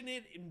mention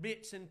it in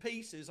bits and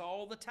pieces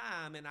all the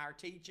time in our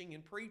teaching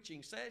and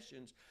preaching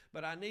sessions,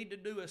 but I need to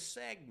do a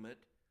segment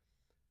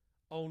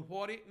on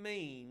what it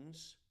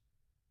means,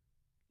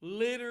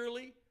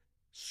 literally,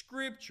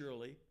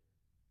 scripturally,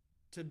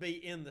 to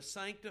be in the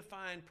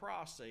sanctifying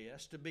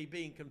process, to be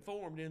being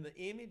conformed in the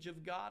image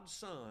of God's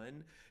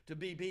Son, to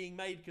be being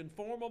made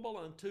conformable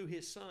unto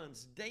His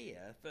Son's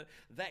death,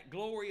 that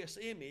glorious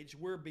image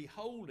we're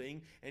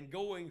beholding and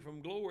going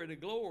from glory to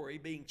glory,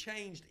 being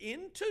changed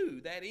into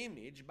that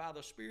image by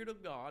the Spirit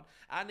of God.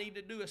 I need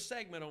to do a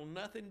segment on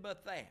nothing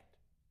but that.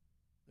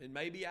 And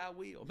maybe I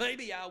will.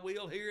 Maybe I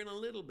will here in a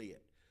little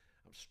bit.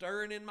 I'm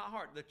stirring in my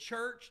heart. The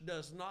church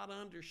does not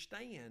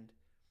understand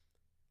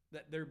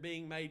that they're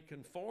being made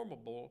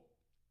conformable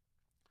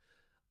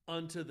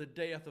unto the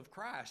death of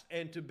Christ.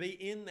 And to be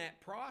in that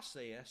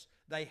process,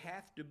 they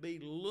have to be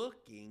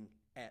looking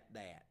at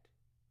that.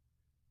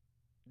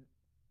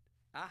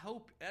 I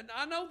hope, and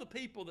I know the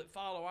people that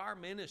follow our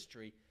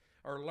ministry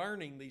are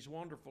learning these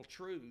wonderful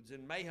truths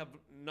and may have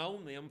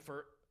known them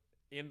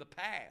in the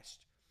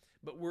past.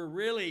 But we're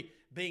really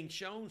being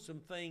shown some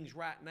things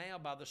right now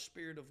by the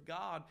Spirit of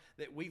God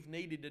that we've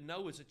needed to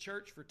know as a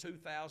church for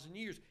 2,000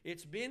 years.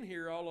 It's been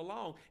here all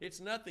along. It's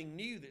nothing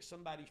new that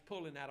somebody's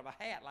pulling out of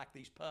a hat like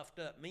these puffed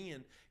up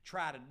men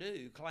try to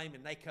do,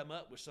 claiming they come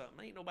up with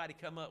something. Ain't nobody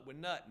come up with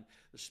nothing.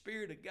 The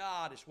Spirit of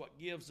God is what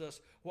gives us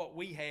what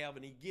we have,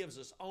 and He gives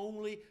us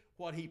only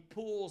what He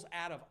pulls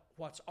out of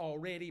what's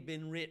already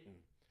been written.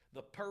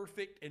 The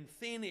perfect and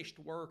finished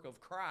work of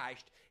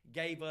Christ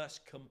gave us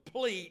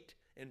complete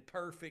and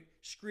perfect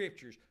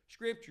Scriptures.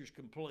 Scripture's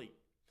complete.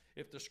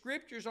 If the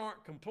Scriptures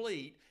aren't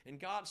complete, and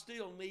God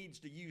still needs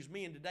to use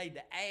men today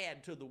to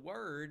add to the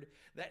Word,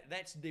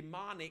 that's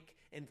demonic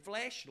and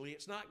fleshly.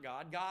 It's not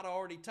God. God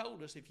already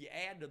told us if you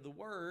add to the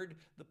Word,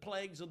 the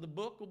plagues of the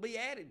book will be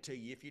added to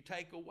you. If you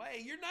take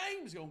away, your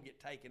name's going to get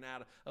taken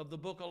out of the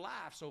book of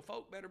life. So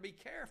folk better be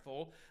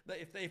careful. That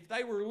if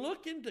they were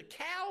looking to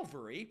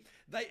Calvary,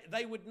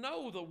 they would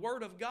know the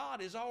Word of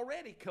God is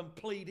already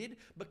completed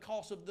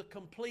because of the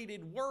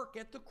completed work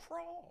at the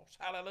cross.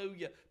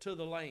 Hallelujah to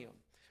the Lamb.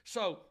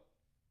 So,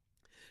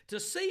 to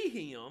see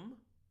Him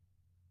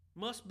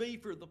must be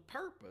for the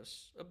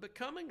purpose of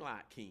becoming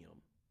like Him.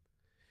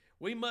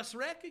 We must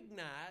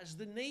recognize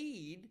the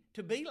need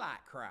to be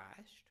like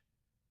Christ,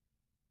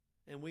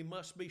 and we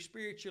must be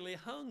spiritually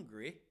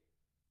hungry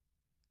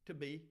to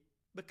be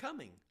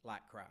becoming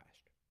like Christ.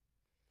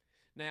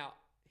 Now,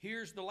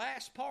 here's the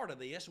last part of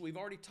this. We've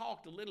already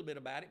talked a little bit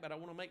about it, but I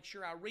want to make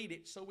sure I read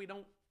it so we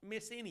don't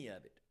miss any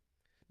of it,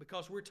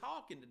 because we're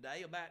talking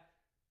today about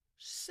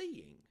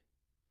seeing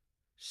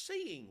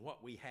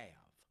what we have.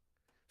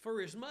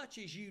 For as much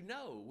as you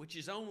know, which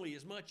is only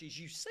as much as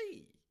you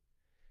see.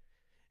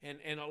 And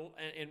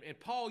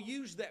Paul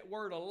used that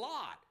word a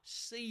lot,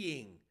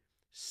 seeing.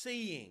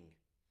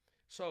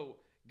 So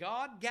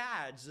God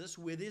guides us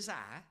with His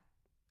eye.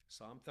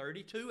 Psalm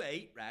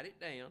 32:8, write it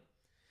down,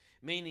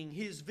 meaning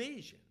His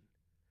vision.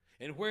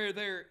 And where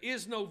there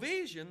is no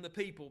vision, the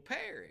people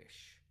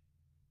perish.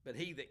 But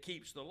he that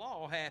keeps the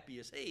law, happy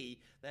is he.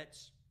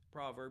 That's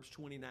Proverbs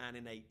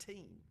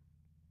 29:18.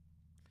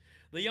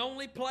 The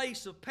only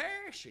place of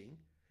perishing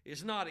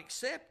is not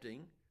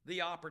accepting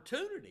the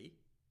opportunity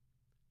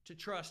to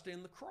trust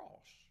in the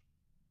cross.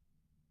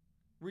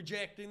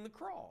 Rejecting the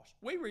cross.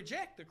 We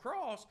reject the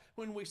cross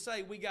when we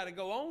say we got to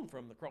go on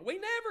from the cross. We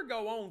never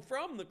go on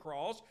from the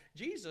cross.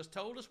 Jesus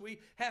told us we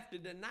have to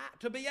deny,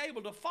 to be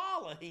able to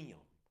follow Him.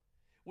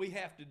 We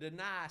have to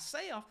deny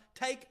self,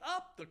 take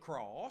up the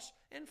cross,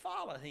 and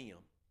follow Him.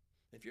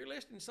 If you're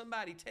listening to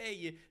somebody tell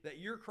you that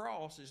your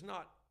cross is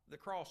not the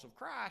cross of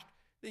Christ,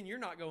 then you're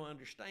not going to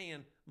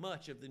understand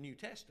much of the New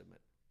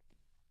Testament.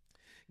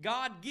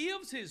 God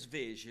gives His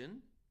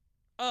vision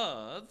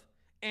of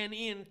and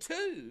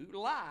into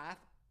life.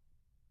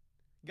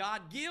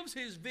 God gives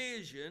His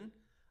vision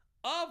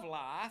of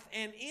life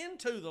and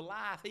into the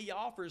life He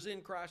offers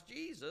in Christ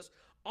Jesus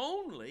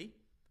only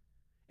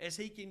as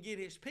He can get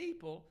His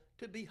people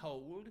to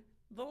behold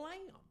the Lamb.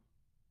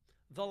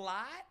 The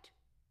light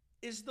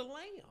is the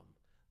Lamb.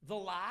 The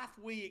life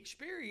we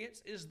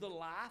experience is the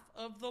life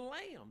of the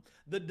Lamb.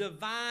 The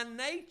divine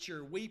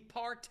nature we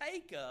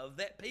partake of,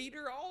 that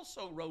Peter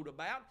also wrote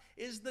about,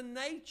 is the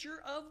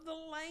nature of the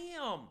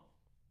Lamb.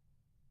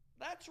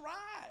 That's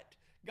right.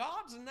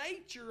 God's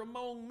nature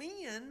among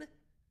men,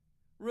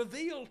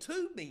 revealed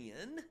to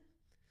men,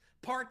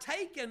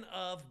 partaken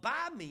of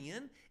by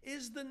men,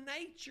 is the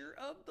nature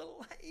of the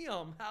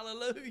Lamb.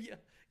 Hallelujah.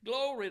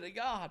 Glory to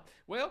God.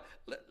 Well,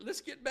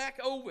 let's get back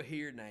over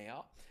here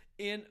now.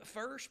 In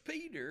 1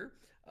 Peter,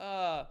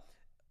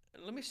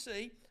 let me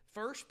see,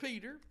 1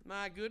 Peter,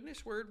 my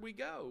goodness, where'd we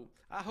go?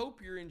 I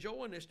hope you're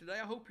enjoying this today.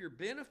 I hope you're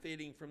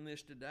benefiting from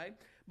this today.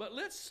 But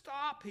let's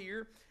stop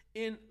here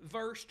in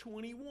verse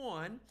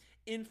 21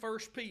 in 1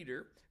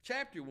 Peter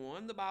chapter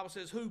 1. The Bible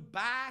says, who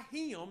by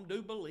him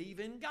do believe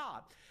in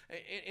God.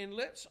 And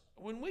let's,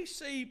 when we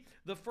see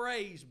the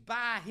phrase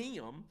by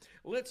him,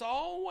 let's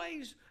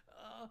always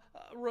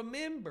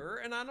remember,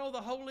 and I know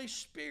the Holy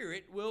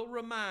Spirit will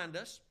remind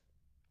us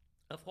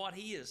of what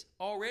he has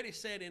already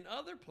said in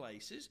other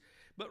places,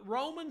 but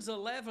Romans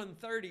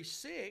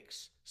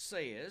 11:36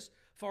 says,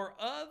 for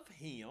of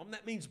him,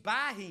 that means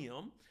by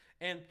him,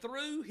 and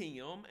through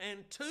him,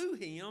 and to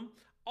him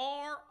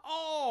are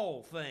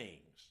all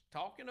things.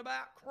 Talking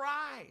about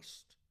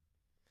Christ,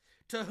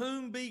 to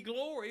whom be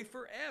glory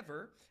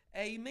forever.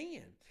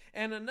 Amen.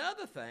 And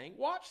another thing,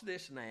 watch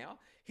this now,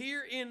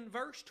 here in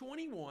verse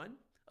 21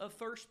 of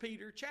 1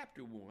 Peter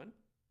chapter 1,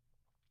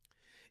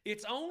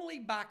 it's only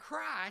by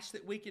Christ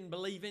that we can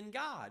believe in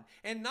God.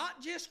 And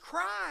not just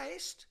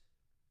Christ.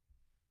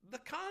 The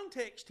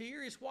context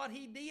here is what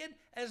he did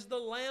as the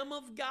Lamb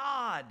of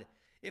God.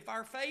 If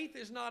our faith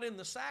is not in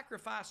the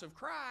sacrifice of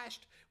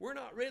Christ, we're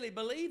not really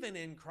believing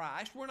in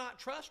Christ. We're not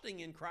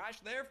trusting in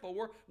Christ.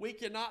 Therefore, we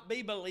cannot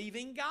be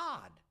believing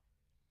God.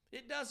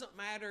 It doesn't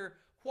matter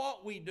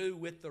what we do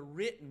with the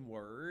written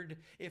word.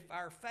 If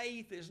our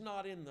faith is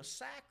not in the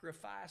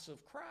sacrifice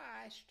of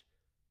Christ,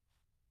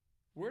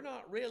 we're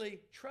not really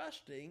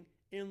trusting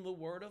in the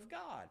Word of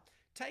God.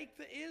 Take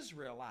the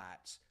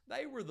Israelites.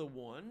 They were the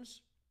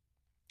ones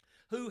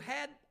who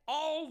had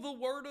all the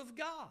Word of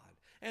God.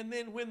 And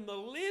then when the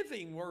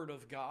living Word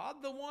of God,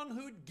 the one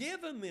who'd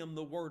given them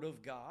the Word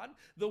of God,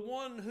 the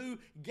one who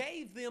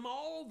gave them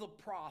all the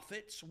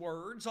prophets'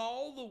 words,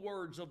 all the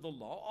words of the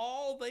law,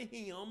 all the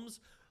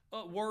hymns,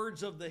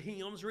 words of the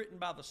hymns written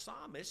by the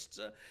psalmists,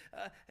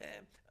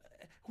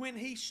 when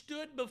he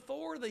stood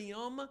before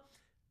them,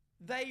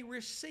 they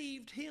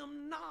received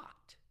him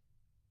not,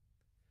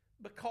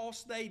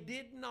 because they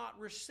did not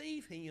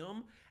receive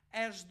him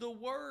as the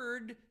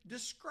Word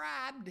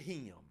described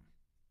him.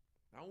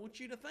 I want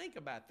you to think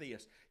about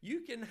this.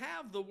 You can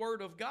have the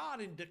Word of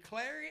God and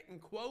declare it and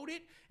quote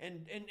it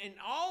and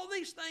all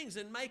these things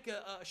and make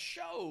a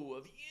show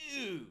of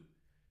you.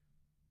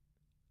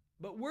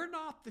 But we're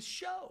not the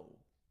show.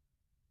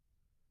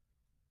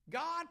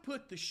 God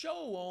put the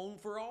show on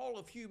for all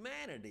of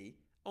humanity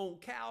on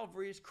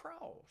Calvary's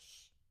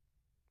cross.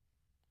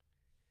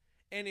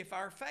 And if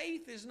our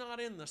faith is not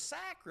in the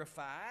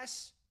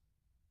sacrifice,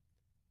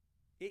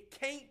 it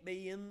can't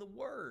be in the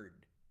Word.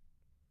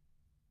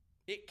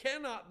 It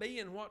cannot be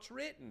in what's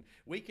written.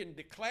 We can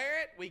declare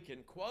it, we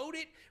can quote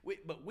it,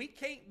 but we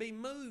can't be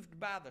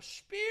moved by the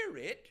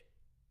Spirit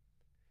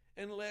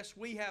unless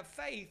we have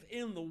faith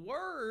in the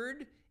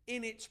Word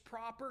in its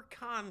proper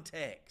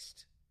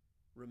context.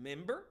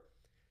 Remember?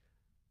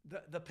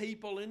 The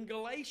people in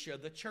Galatia,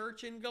 the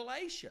church in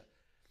Galatia.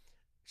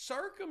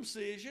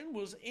 Circumcision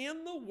was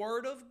in the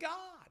Word of God.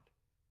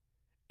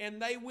 And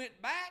they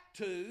went back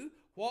to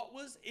what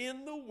was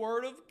in the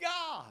Word of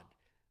God.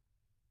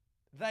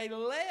 They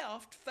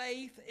left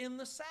faith in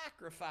the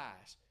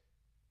sacrifice.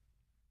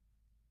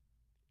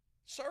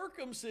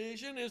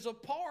 Circumcision is a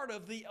part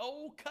of the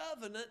Old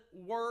Covenant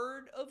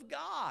Word of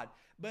God.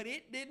 But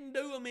it didn't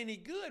do them any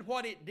good.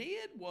 What it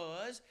did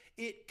was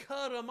it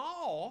cut them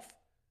off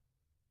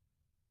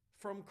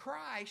from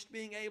Christ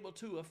being able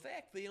to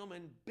affect them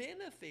and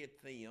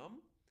benefit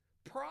them,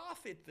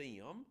 profit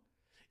them.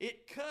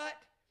 It cut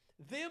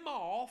them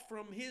off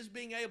from his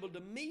being able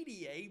to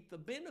mediate the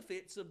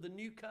benefits of the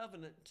new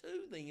covenant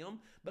to them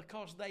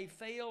because they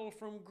fell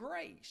from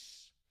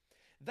grace.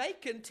 They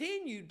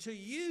continued to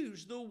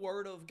use the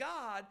Word of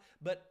God,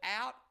 but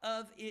out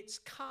of its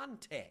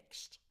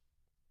context.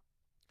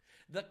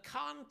 The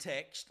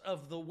context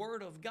of the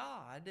Word of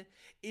God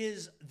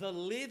is the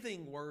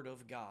living Word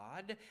of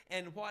God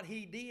and what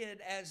he did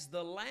as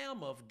the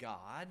Lamb of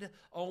God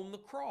on the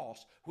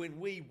cross. When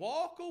we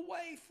walk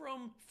away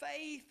from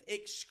faith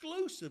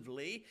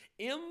exclusively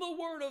in the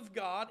Word of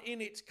God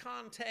in its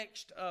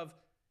context of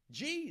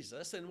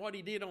Jesus and what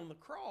he did on the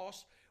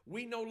cross,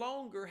 we no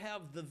longer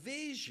have the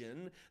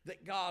vision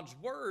that God's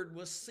Word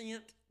was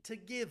sent to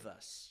give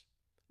us.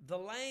 The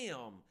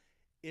Lamb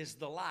is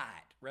the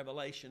light,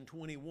 Revelation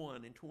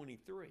 21 and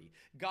 23.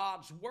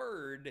 God's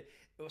Word,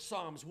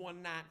 Psalms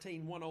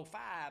 119,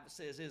 105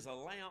 says, is a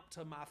lamp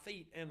to my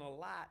feet and a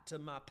light to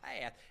my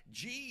path.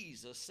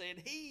 Jesus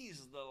said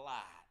he's the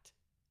light.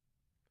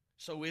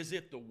 So is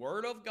it the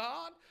Word of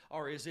God,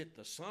 or is it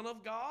the Son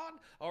of God,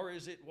 or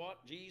is it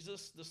what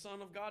Jesus, the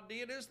Son of God,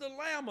 did as the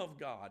Lamb of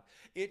God?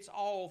 It's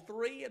all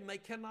three, and they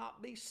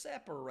cannot be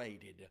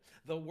separated.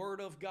 The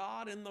Word of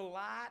God in the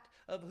light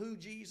of who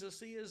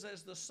Jesus is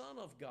as the Son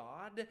of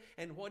God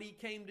and what He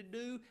came to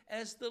do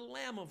as the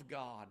Lamb of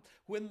God.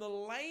 When the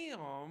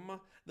Lamb,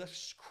 the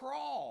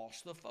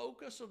cross, the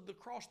focus of the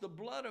cross, the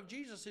blood of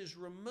Jesus is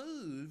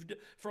removed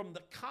from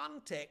the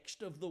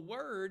context of the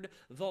Word,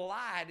 the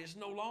light is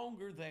no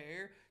longer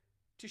there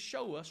to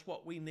show us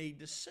what we need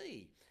to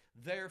see.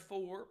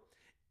 Therefore,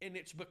 and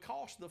it's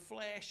because the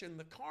flesh and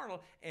the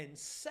carnal and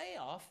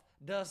self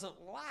doesn't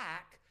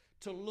like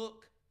to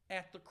look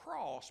at the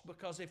cross,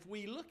 because if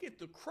we look at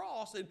the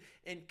cross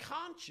and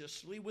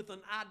consciously with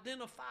an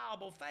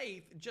identifiable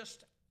faith,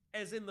 just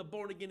as in the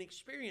born-again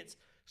experience,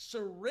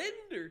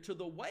 surrender to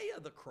the way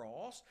of the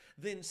cross,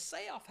 then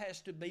self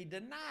has to be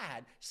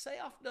denied.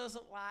 Self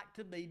doesn't like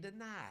to be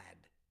denied.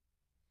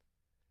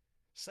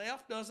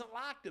 Self doesn't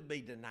like to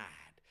be denied.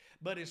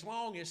 But as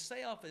long as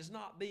self is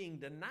not being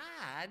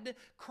denied,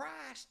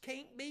 Christ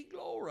can't be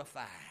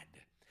glorified.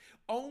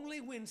 Only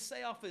when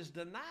self is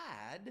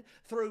denied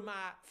through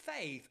my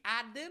faith,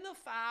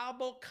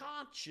 identifiable,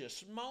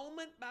 conscious,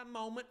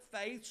 moment-by-moment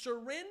faith,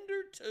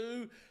 surrender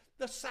to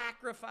the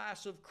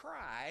sacrifice of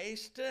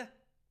Christ,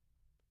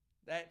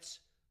 that's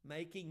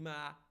making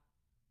my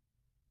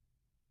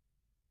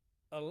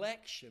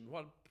election,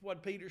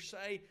 what Peter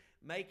say?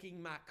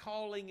 Making my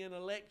calling and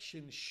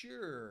election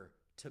sure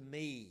to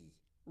me,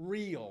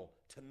 real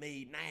to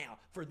me now,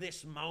 for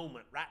this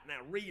moment right now,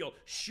 real,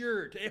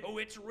 sure to, oh,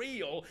 it's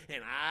real,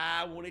 and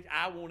I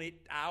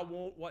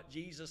want what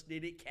Jesus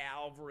did at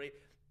Calvary.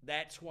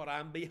 That's what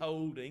I'm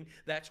beholding.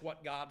 That's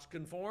what God's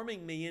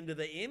conforming me into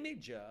the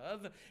image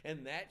of,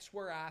 and that's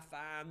where I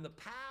find the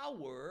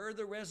power,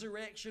 the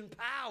resurrection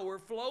power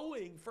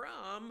flowing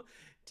from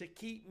to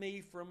keep me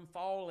from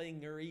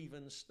falling or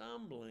even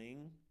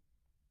stumbling.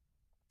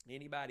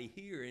 Anybody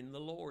hearing the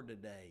Lord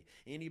today?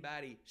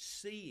 Anybody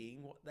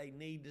seeing what they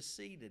need to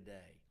see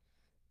today?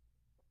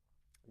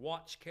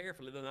 Watch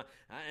carefully.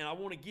 And I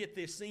want to get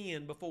this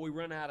in before we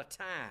run out of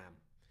time.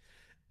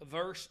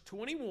 Verse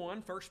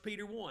 21, 1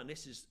 Peter 1.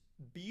 This is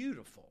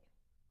beautiful.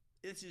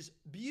 This is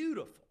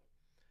beautiful.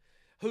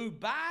 Who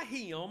by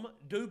Him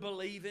do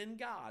believe in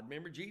God.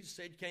 Remember, Jesus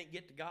said you can't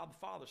get to God the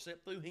Father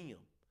except through Him.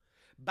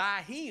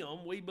 By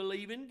Him we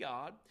believe in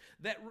God,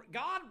 that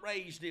God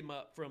raised Him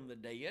up from the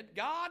dead.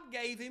 God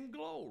gave Him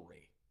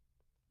glory,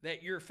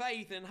 that your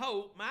faith and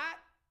hope might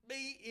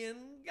be in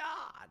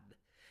God.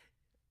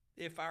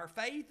 If our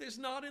faith is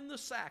not in the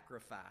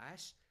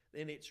sacrifice,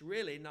 then it's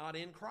really not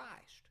in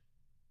Christ.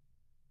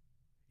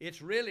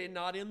 It's really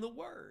not in the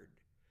Word.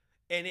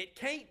 And it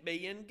can't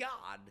be in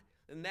God.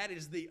 And that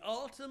is the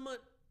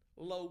ultimate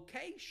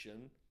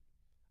location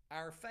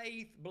our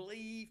faith,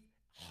 belief,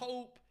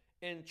 hope,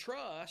 and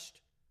trust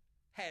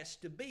has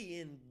to be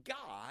in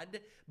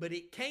God, but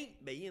it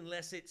can't be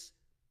unless it's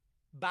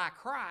by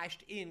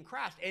Christ, in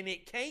Christ. And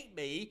it can't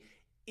be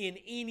in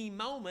any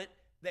moment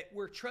that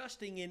we're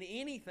trusting in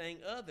anything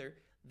other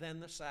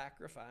than the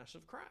sacrifice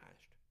of Christ.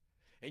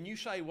 And you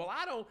say, well,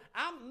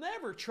 I'm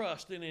never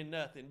trusting in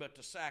nothing but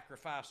the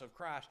sacrifice of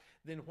Christ.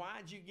 Then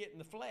why'd you get in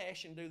the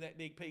flesh and do that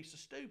big piece of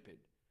stupid?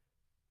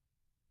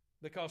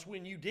 Because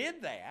when you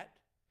did that,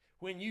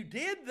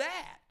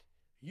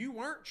 you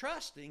weren't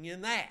trusting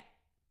in that.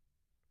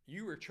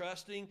 You were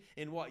trusting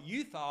in what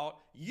you thought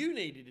you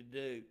needed to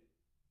do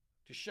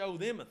to show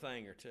them a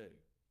thing or two.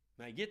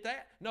 Now, you get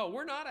that? No,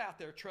 we're not out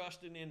there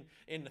trusting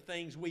in the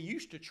things we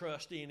used to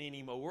trust in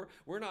anymore.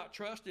 We're not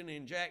trusting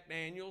in Jack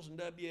Daniels and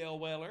W.L.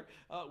 Weller.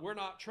 We're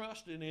not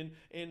trusting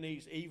in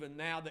these, even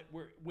now that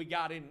we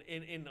got in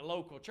the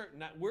local church.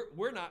 Now,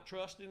 we're not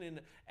trusting in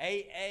the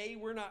AA.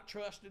 We're not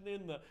trusting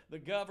in the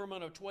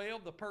government of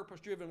 12, the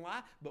purpose-driven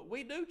life. But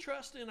we do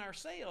trust in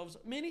ourselves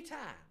many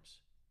times.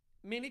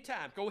 Many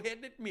times. Go ahead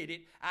and admit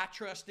it. I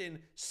trust in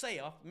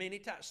self many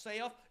times.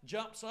 Self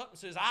jumps up and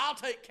says, I'll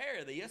take care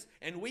of this,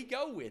 and we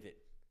go with it.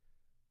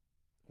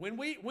 When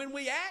we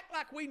act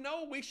like we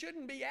know we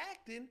shouldn't be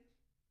acting,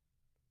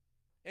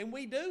 and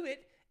we do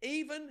it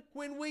even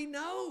when we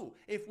know,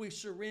 if we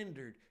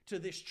surrendered to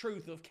this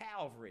truth of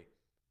Calvary,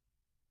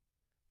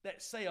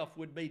 that self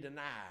would be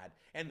denied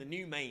and the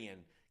new man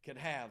could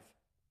have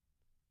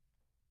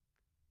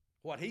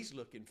what he's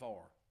looking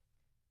for.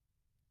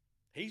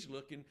 He's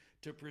looking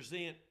to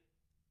present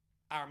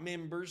our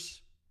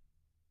members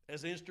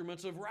as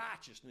instruments of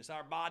righteousness,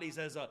 our bodies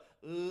as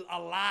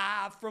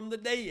alive from the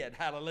dead.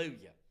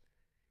 Hallelujah.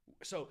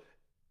 So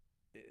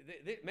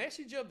the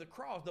message of the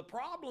cross, the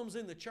problems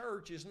in the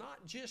church is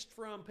not just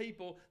from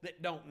people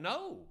that don't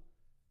know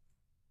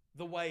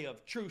the way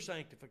of true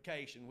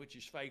sanctification, which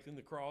is faith in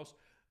the cross.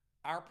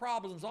 Our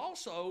problems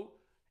also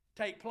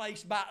take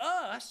place by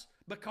us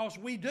because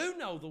we do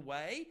know the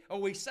way,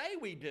 or we say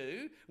we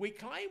do, we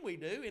claim we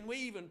do, and we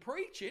even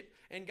preach it,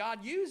 and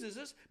God uses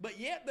us, but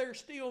yet there's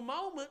still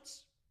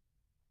moments.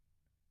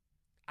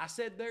 I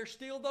said there's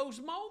still those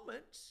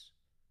moments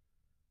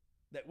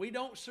that we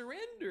don't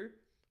surrender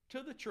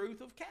to the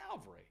truth of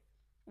Calvary.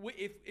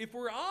 If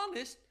we're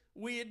honest,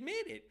 we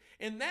admit it.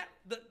 And that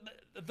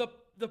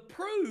the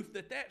proof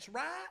that that's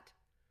right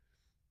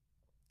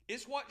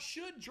is what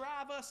should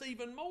drive us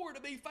even more to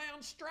be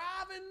found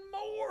striving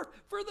more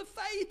for the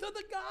faith of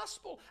the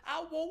gospel.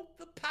 I want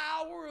the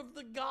power of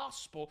the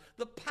gospel,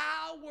 the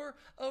power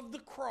of the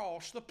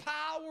cross, the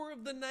power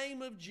of the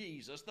name of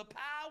Jesus, the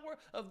power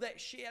of that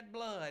shed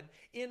blood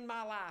in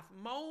my life.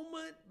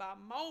 Moment by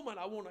moment,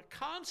 I want to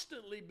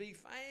constantly be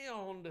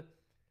found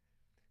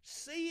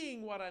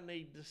seeing what I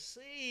need to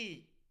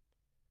see,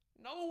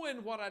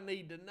 knowing what I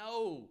need to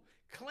know,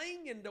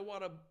 clinging to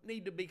what I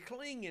need to be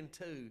clinging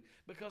to,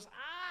 because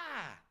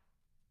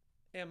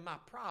I am my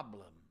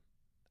problem.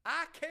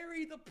 I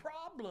carry the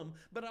problem,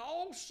 but I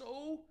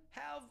also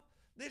have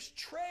this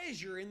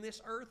treasure in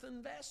this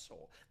earthen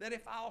vessel, that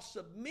if I'll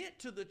submit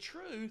to the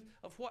truth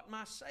of what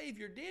my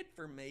Savior did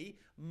for me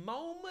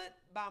moment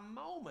by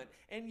moment.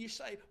 And you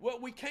say, well,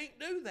 we can't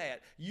do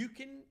that. You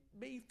can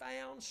be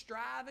found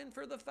striving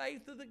for the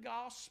faith of the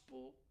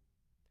gospel.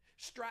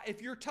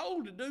 If you're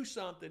told to do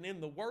something in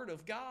the Word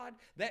of God,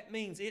 that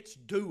means it's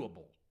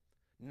doable.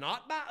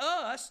 Not by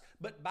us,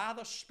 but by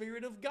the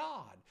Spirit of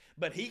God.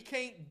 But He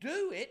can't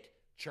do it,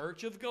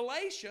 Church of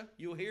Galatia,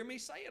 you'll hear me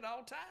say it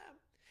all the time.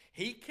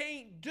 He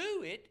can't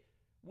do it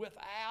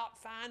without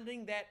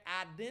finding that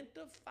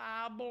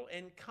identifiable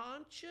and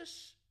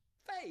conscious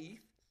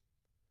faith,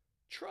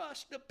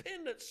 trust,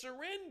 dependence,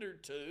 surrender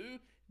to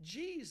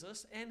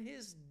Jesus and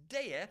His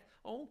death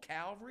on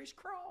Calvary's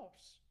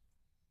cross.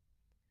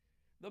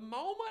 The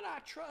moment I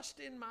trust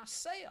in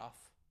myself,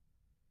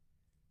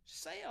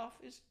 self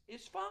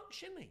is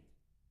functioning.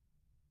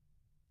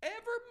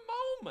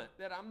 Every moment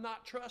that I'm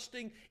not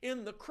trusting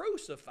in the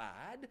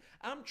crucified,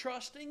 I'm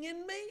trusting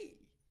in me.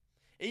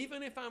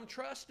 Even if I'm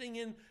trusting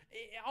in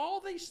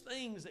all these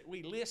things that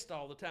we list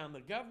all the time,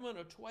 the government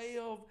of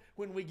 12,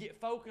 when we get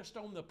focused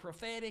on the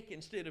prophetic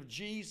instead of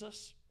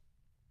Jesus,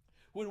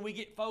 when we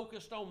get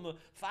focused on the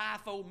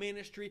fivefold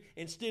ministry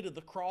instead of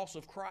the cross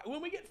of Christ,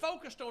 when we get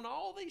focused on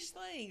all these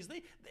things,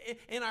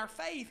 and our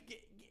faith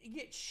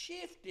gets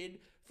shifted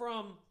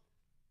from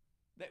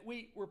that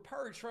we were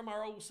purged from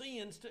our old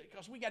sins,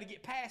 because we got to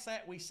get past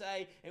that, we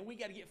say, and we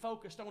got to get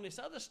focused on this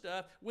other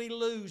stuff. We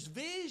lose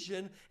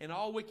vision, and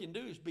all we can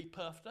do is be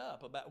puffed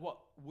up about what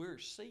we're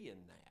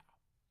seeing now.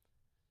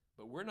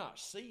 But we're not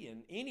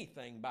seeing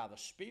anything by the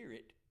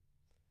Spirit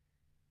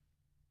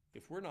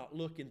if we're not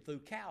looking through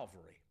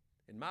Calvary.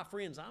 And my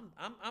friends,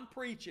 I'm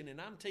preaching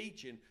and I'm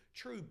teaching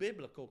true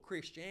biblical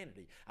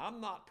Christianity. I'm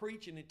not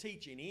preaching and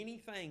teaching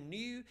anything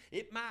new.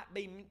 It might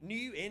be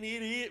new, and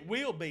it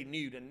will be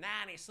new to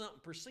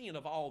 90-something%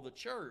 of all the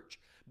church,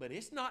 but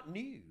it's not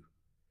new.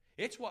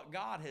 It's what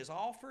God has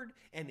offered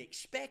and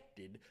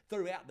expected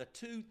throughout the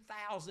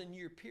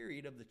 2,000-year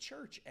period of the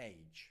church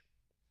age.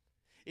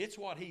 It's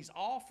what He's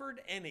offered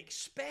and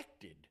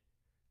expected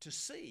to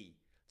see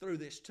through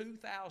this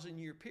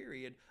 2,000-year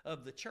period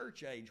of the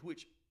church age,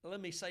 which, let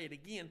me say it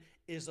again,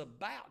 is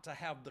about to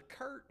have the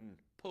curtain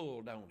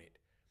pulled on it.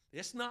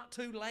 It's not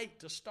too late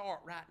to start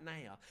right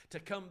now, to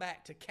come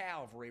back to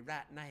Calvary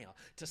right now,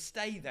 to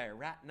stay there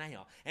right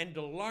now, and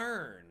to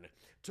learn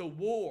to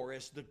war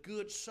as the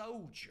good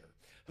soldier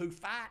who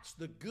fights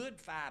the good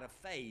fight of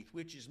faith,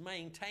 which is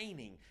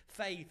maintaining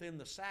faith in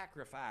the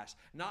sacrifice,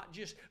 not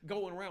just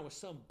going around with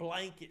some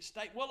blanket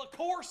statement. Well, of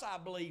course I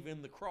believe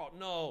in the cross.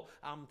 No,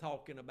 I'm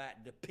talking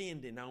about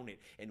depending on it.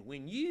 And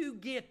when you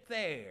get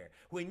there,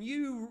 when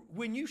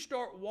you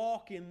start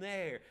walking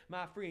there,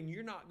 my friend,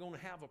 you're not going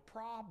to have a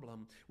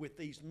problem with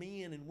these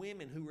men and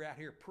women who are out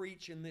here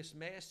preaching this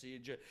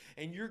message,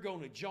 and you're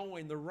going to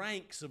join the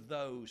ranks of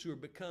those who are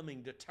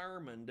becoming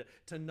determined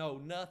to know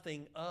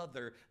nothing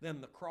other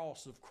than the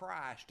cross of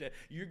Christ.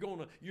 You're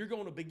going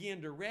to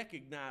begin to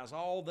recognize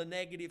all the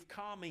negative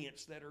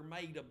comments that are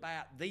made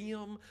about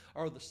them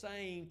are the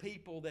same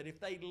people that if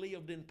they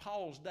lived in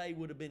Paul's day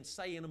would have been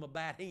saying them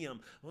about him.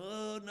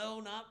 Oh,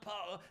 no, not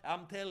Paul.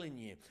 I'm telling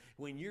you,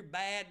 when you're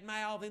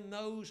bad-mouthing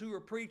those who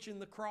are preaching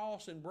the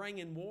cross and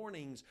bringing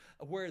warnings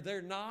where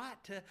they're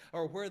not,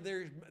 or where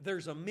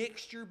there's a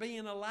mixture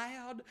being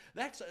allowed,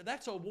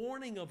 that's a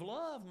warning of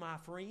love, my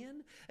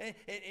friend,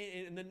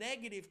 and the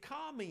negative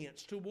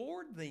comments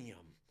toward them.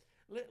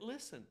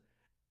 Listen,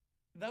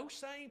 those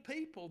same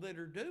people that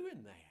are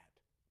doing that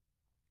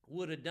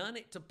would have done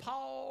it to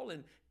Paul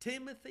and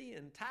Timothy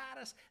and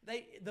Titus.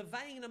 The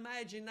vain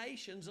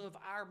imaginations of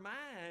our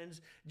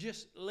minds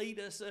just lead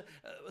us.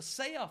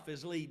 Self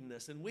is leading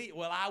us, and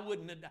I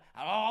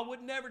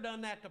would never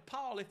done that to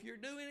Paul. If you're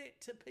doing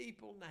it to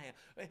people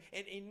now,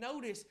 and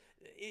notice,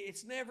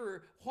 it's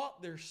never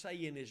what they're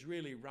saying is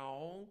really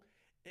wrong.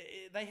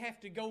 They have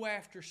to go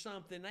after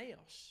something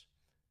else,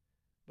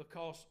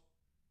 because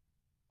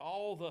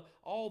all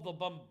the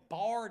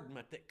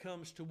bombardment that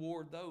comes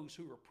toward those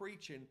who are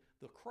preaching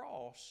the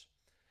cross,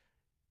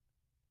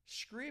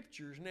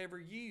 Scripture's never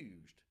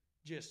used.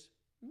 Just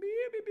beep,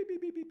 beep,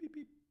 beep, beep, beep,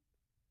 beep.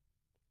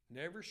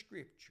 Never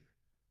Scripture.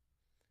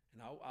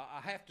 And I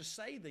have to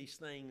say these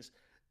things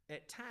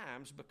at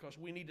times because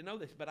we need to know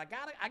this. But I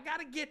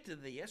gotta get to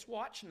this.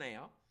 Watch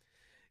now.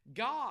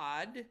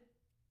 God,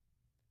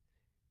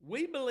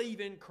 we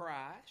believe in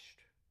Christ.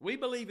 We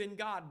believe in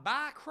God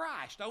by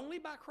Christ, only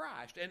by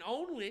Christ, and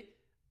only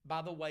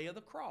by the way of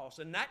the cross.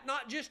 And that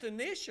not just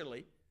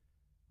initially,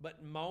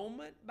 but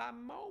moment by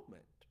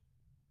moment.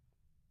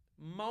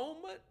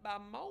 Moment by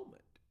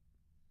moment.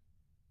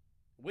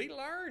 We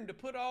learn to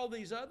put all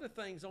these other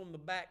things on the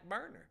back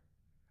burner.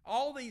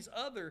 All this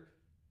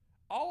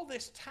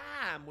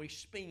time we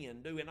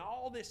spend doing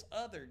all this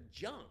other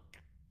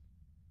junk.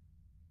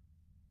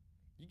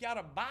 You got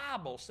a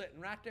Bible sitting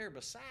right there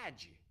beside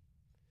you.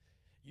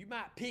 You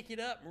might pick it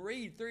up and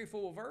read 3 or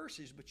 4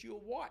 verses, but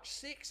you'll watch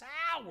 6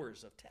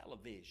 hours of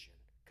television.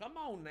 Come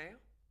on now.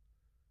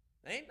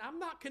 I'm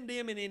not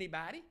condemning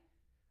anybody.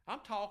 I'm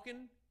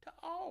talking to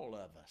all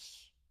of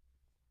us.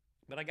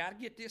 But I got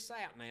to get this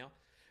out now.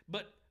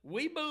 But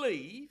we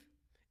believe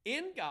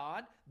in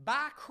God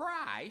by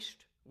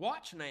Christ,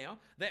 watch now,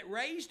 that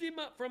raised him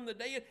up from the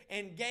dead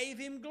and gave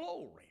him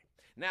glory.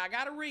 Now I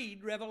got to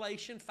read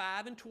Revelation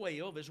 5 and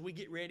 12 as we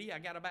get ready. I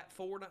got about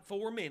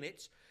 4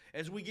 minutes.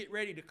 As we get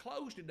ready to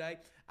close today,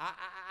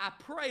 I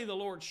pray the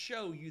Lord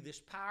show you this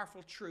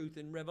powerful truth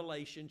in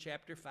Revelation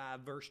chapter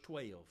 5, verse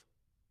 12.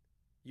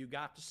 You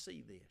got to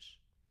see this.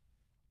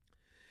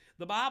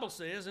 The Bible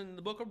says in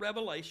the book of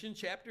Revelation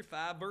chapter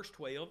 5, verse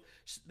 12,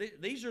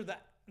 these are the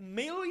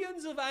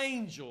millions of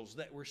angels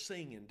that were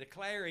singing,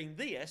 declaring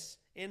this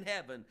in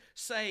heaven,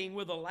 saying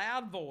with a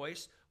loud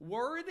voice,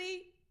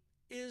 "Worthy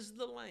is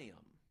the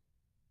Lamb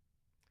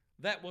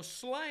that was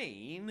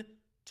slain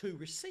to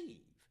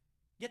receive."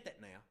 Get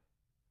that now.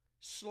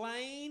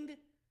 Slain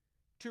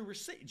to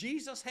receive.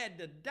 Jesus had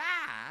to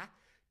die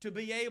to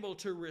be able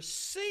to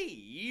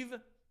receive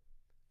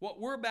what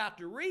we're about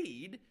to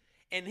read,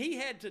 and he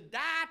had to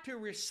die to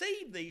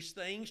receive these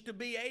things to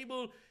be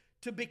able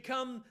to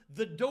become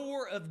the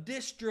door of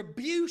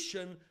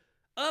distribution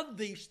of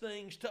these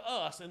things to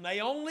us. And they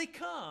only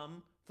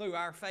come through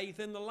our faith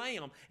in the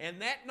Lamb.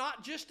 And that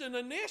not just an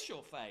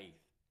initial faith.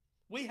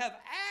 We have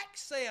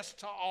access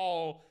to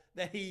all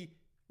that he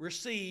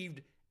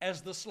received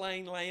as the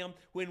slain lamb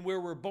when we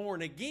were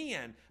born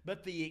again.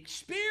 But the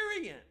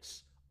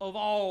experience of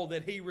all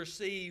that he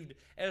received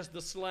as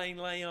the slain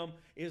lamb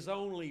is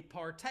only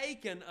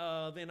partaken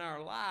of in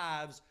our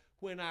lives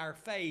when our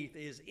faith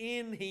is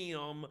in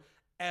him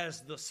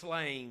as the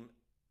slain,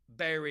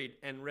 buried,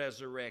 and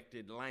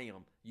resurrected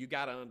lamb. You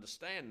got to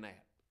understand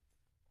that.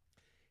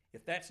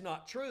 If that's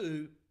not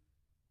true,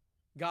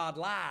 God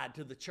lied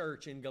to the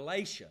church in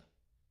Galatia.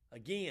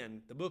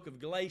 Again, the book of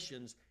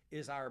Galatians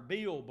is our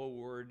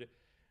billboard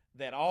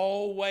that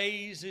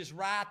always is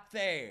right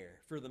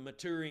there for the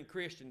maturing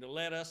Christian to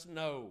let us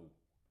know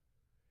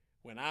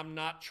when I'm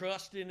not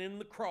trusting in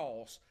the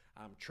cross,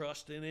 I'm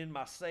trusting in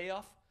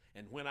myself.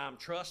 And when I'm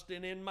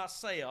trusting in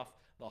myself,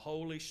 the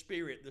Holy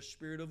Spirit, the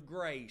Spirit of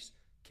grace,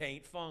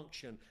 can't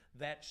function.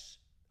 That's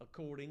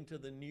according to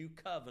the new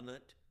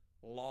covenant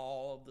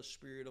law of the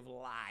Spirit of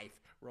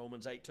life.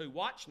 Romans 8:2.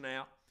 Watch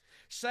now.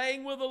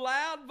 Saying with a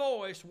loud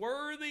voice,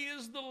 "Worthy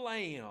is the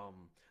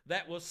Lamb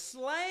that was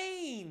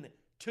slain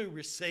to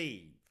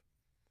receive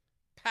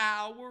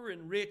power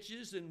and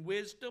riches and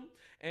wisdom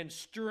and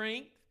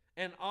strength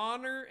and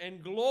honor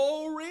and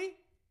glory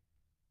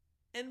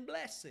and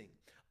blessing."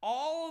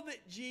 All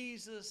that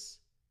Jesus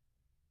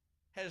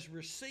has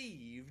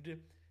received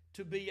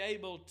to be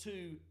able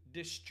to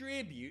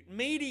distribute,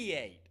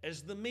 mediate,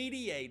 as the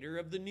mediator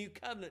of the new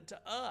covenant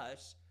to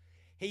us,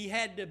 he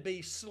had to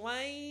be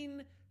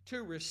slain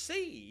to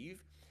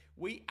receive.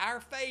 Our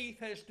faith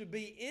has to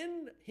be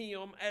in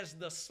him as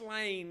the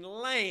slain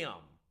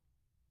lamb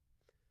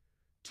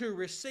to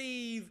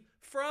receive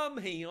from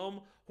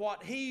him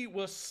what he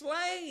was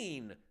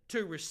slain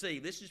to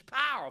receive. This is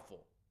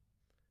powerful.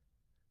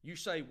 You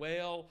say,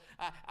 "Well,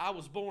 I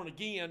was born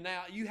again."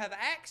 Now, you have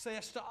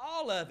access to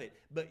all of it,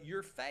 but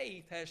your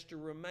faith has to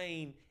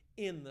remain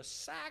in the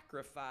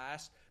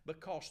sacrifice,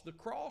 because the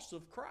cross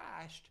of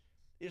Christ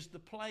is the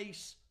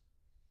place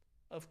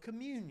of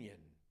communion.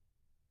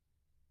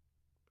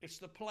 It's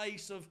the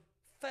place of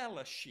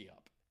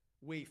fellowship.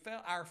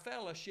 Our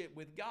fellowship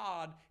with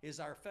God is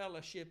our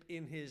fellowship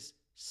in his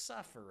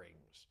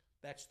sufferings.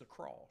 That's the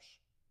cross.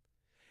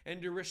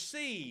 And to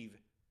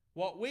receive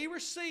what we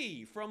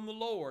receive from the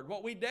Lord,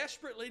 what we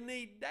desperately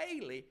need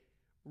daily,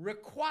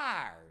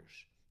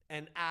 requires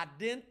an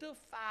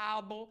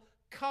identifiable,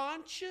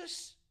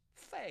 conscious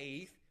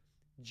faith,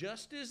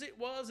 just as it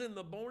was in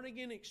the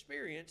born-again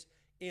experience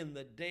in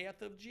the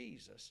death of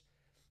Jesus.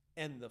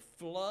 And the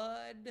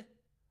flood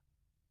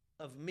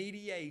of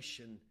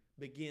mediation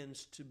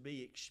begins to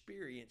be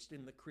experienced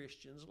in the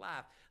Christian's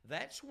life.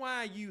 That's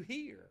why you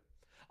hear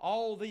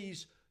all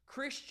these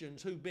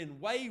Christians who've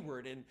been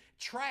wayward and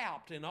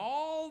trapped in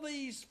all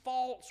these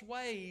false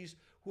ways.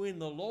 When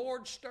the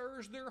Lord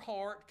stirs their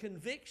heart,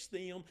 convicts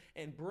them,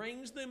 and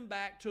brings them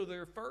back to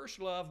their first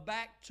love,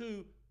 back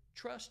to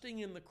trusting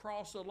in the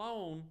cross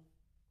alone,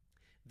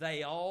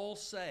 they all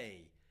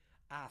say,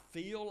 "I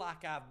feel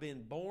like I've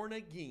been born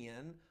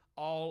again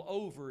all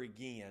over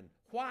again."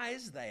 Why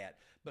is that?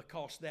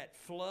 Because that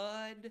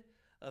flood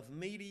of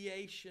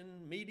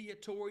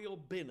mediatorial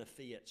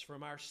benefits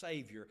from our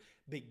Savior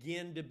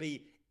begin to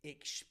be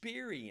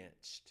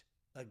experienced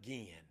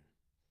again.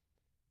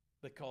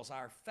 Because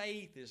our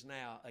faith is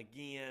now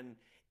again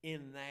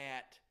in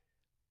that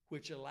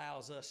which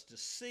allows us to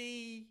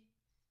see,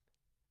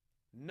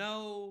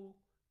 know,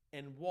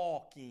 and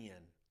walk in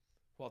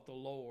what the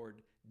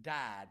Lord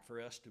died for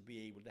us to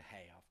be able to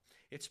have.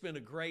 It's been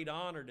a great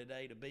honor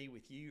today to be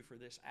with you for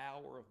this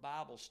hour of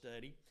Bible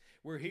study.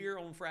 We're here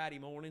on Friday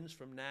mornings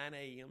from 9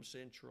 a.m.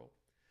 Central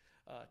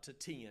to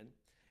 10.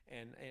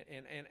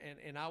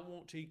 And I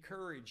want to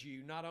encourage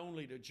you not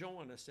only to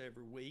join us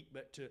every week,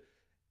 but to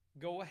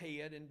go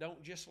ahead and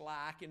don't just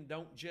like and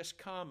don't just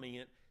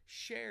comment.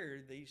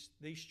 Share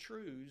these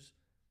truths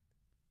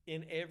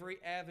in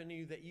every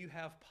avenue that you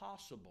have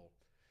possible,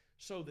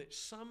 so that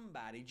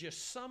somebody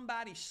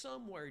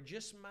somewhere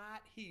just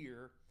might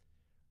hear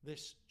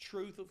this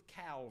truth of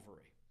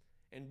Calvary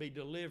and be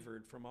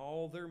delivered from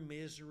all their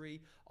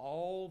misery,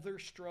 all their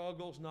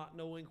struggles, not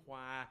knowing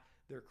why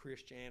their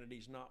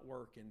Christianity's not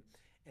working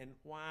and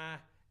why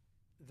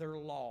they're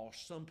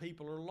lost. Some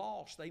people are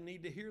lost. They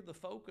need to hear the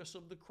focus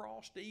of the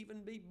cross to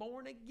even be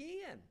born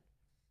again.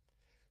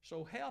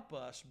 So help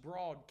us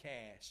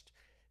broadcast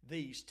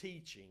these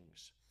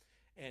teachings.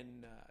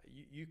 And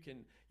you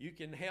can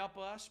help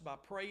us by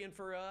praying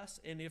for us.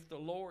 And if the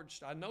Lord,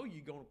 I know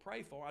you're going to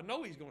pray for, I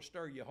know He's going to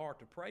stir your heart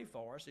to pray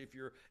for us if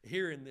you're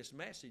hearing this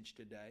message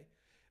today.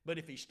 But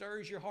if He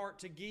stirs your heart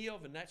to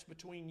give, and that's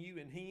between you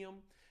and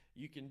Him,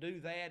 you can do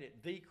that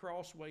at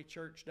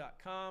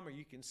thecrosswaychurch.com, or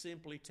you can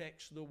simply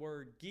text the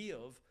word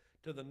give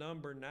to the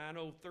number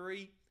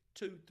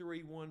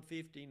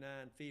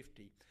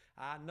 903-231-5950.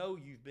 I know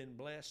you've been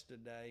blessed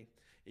today.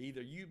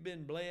 Either you've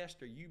been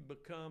blessed or you've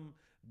become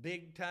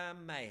big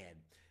time mad.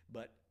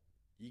 But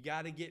you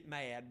got to get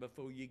mad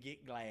before you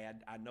get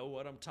glad. I know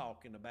what I'm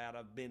talking about.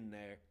 I've been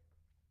there.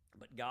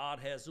 But God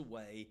has a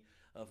way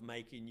of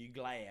making you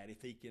glad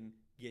if He can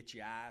get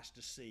your eyes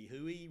to see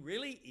who He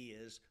really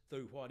is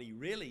through what He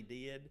really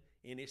did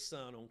in His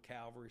Son on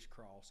Calvary's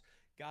cross.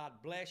 God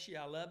bless you.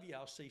 I love you.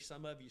 I'll see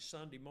some of you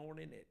Sunday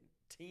morning at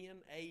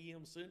 10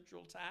 a.m.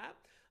 Central Time.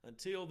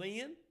 Until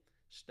then,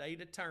 stay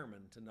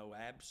determined to know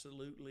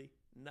absolutely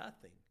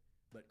nothing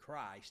but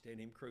Christ and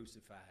Him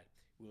crucified.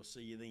 We'll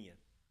see you then.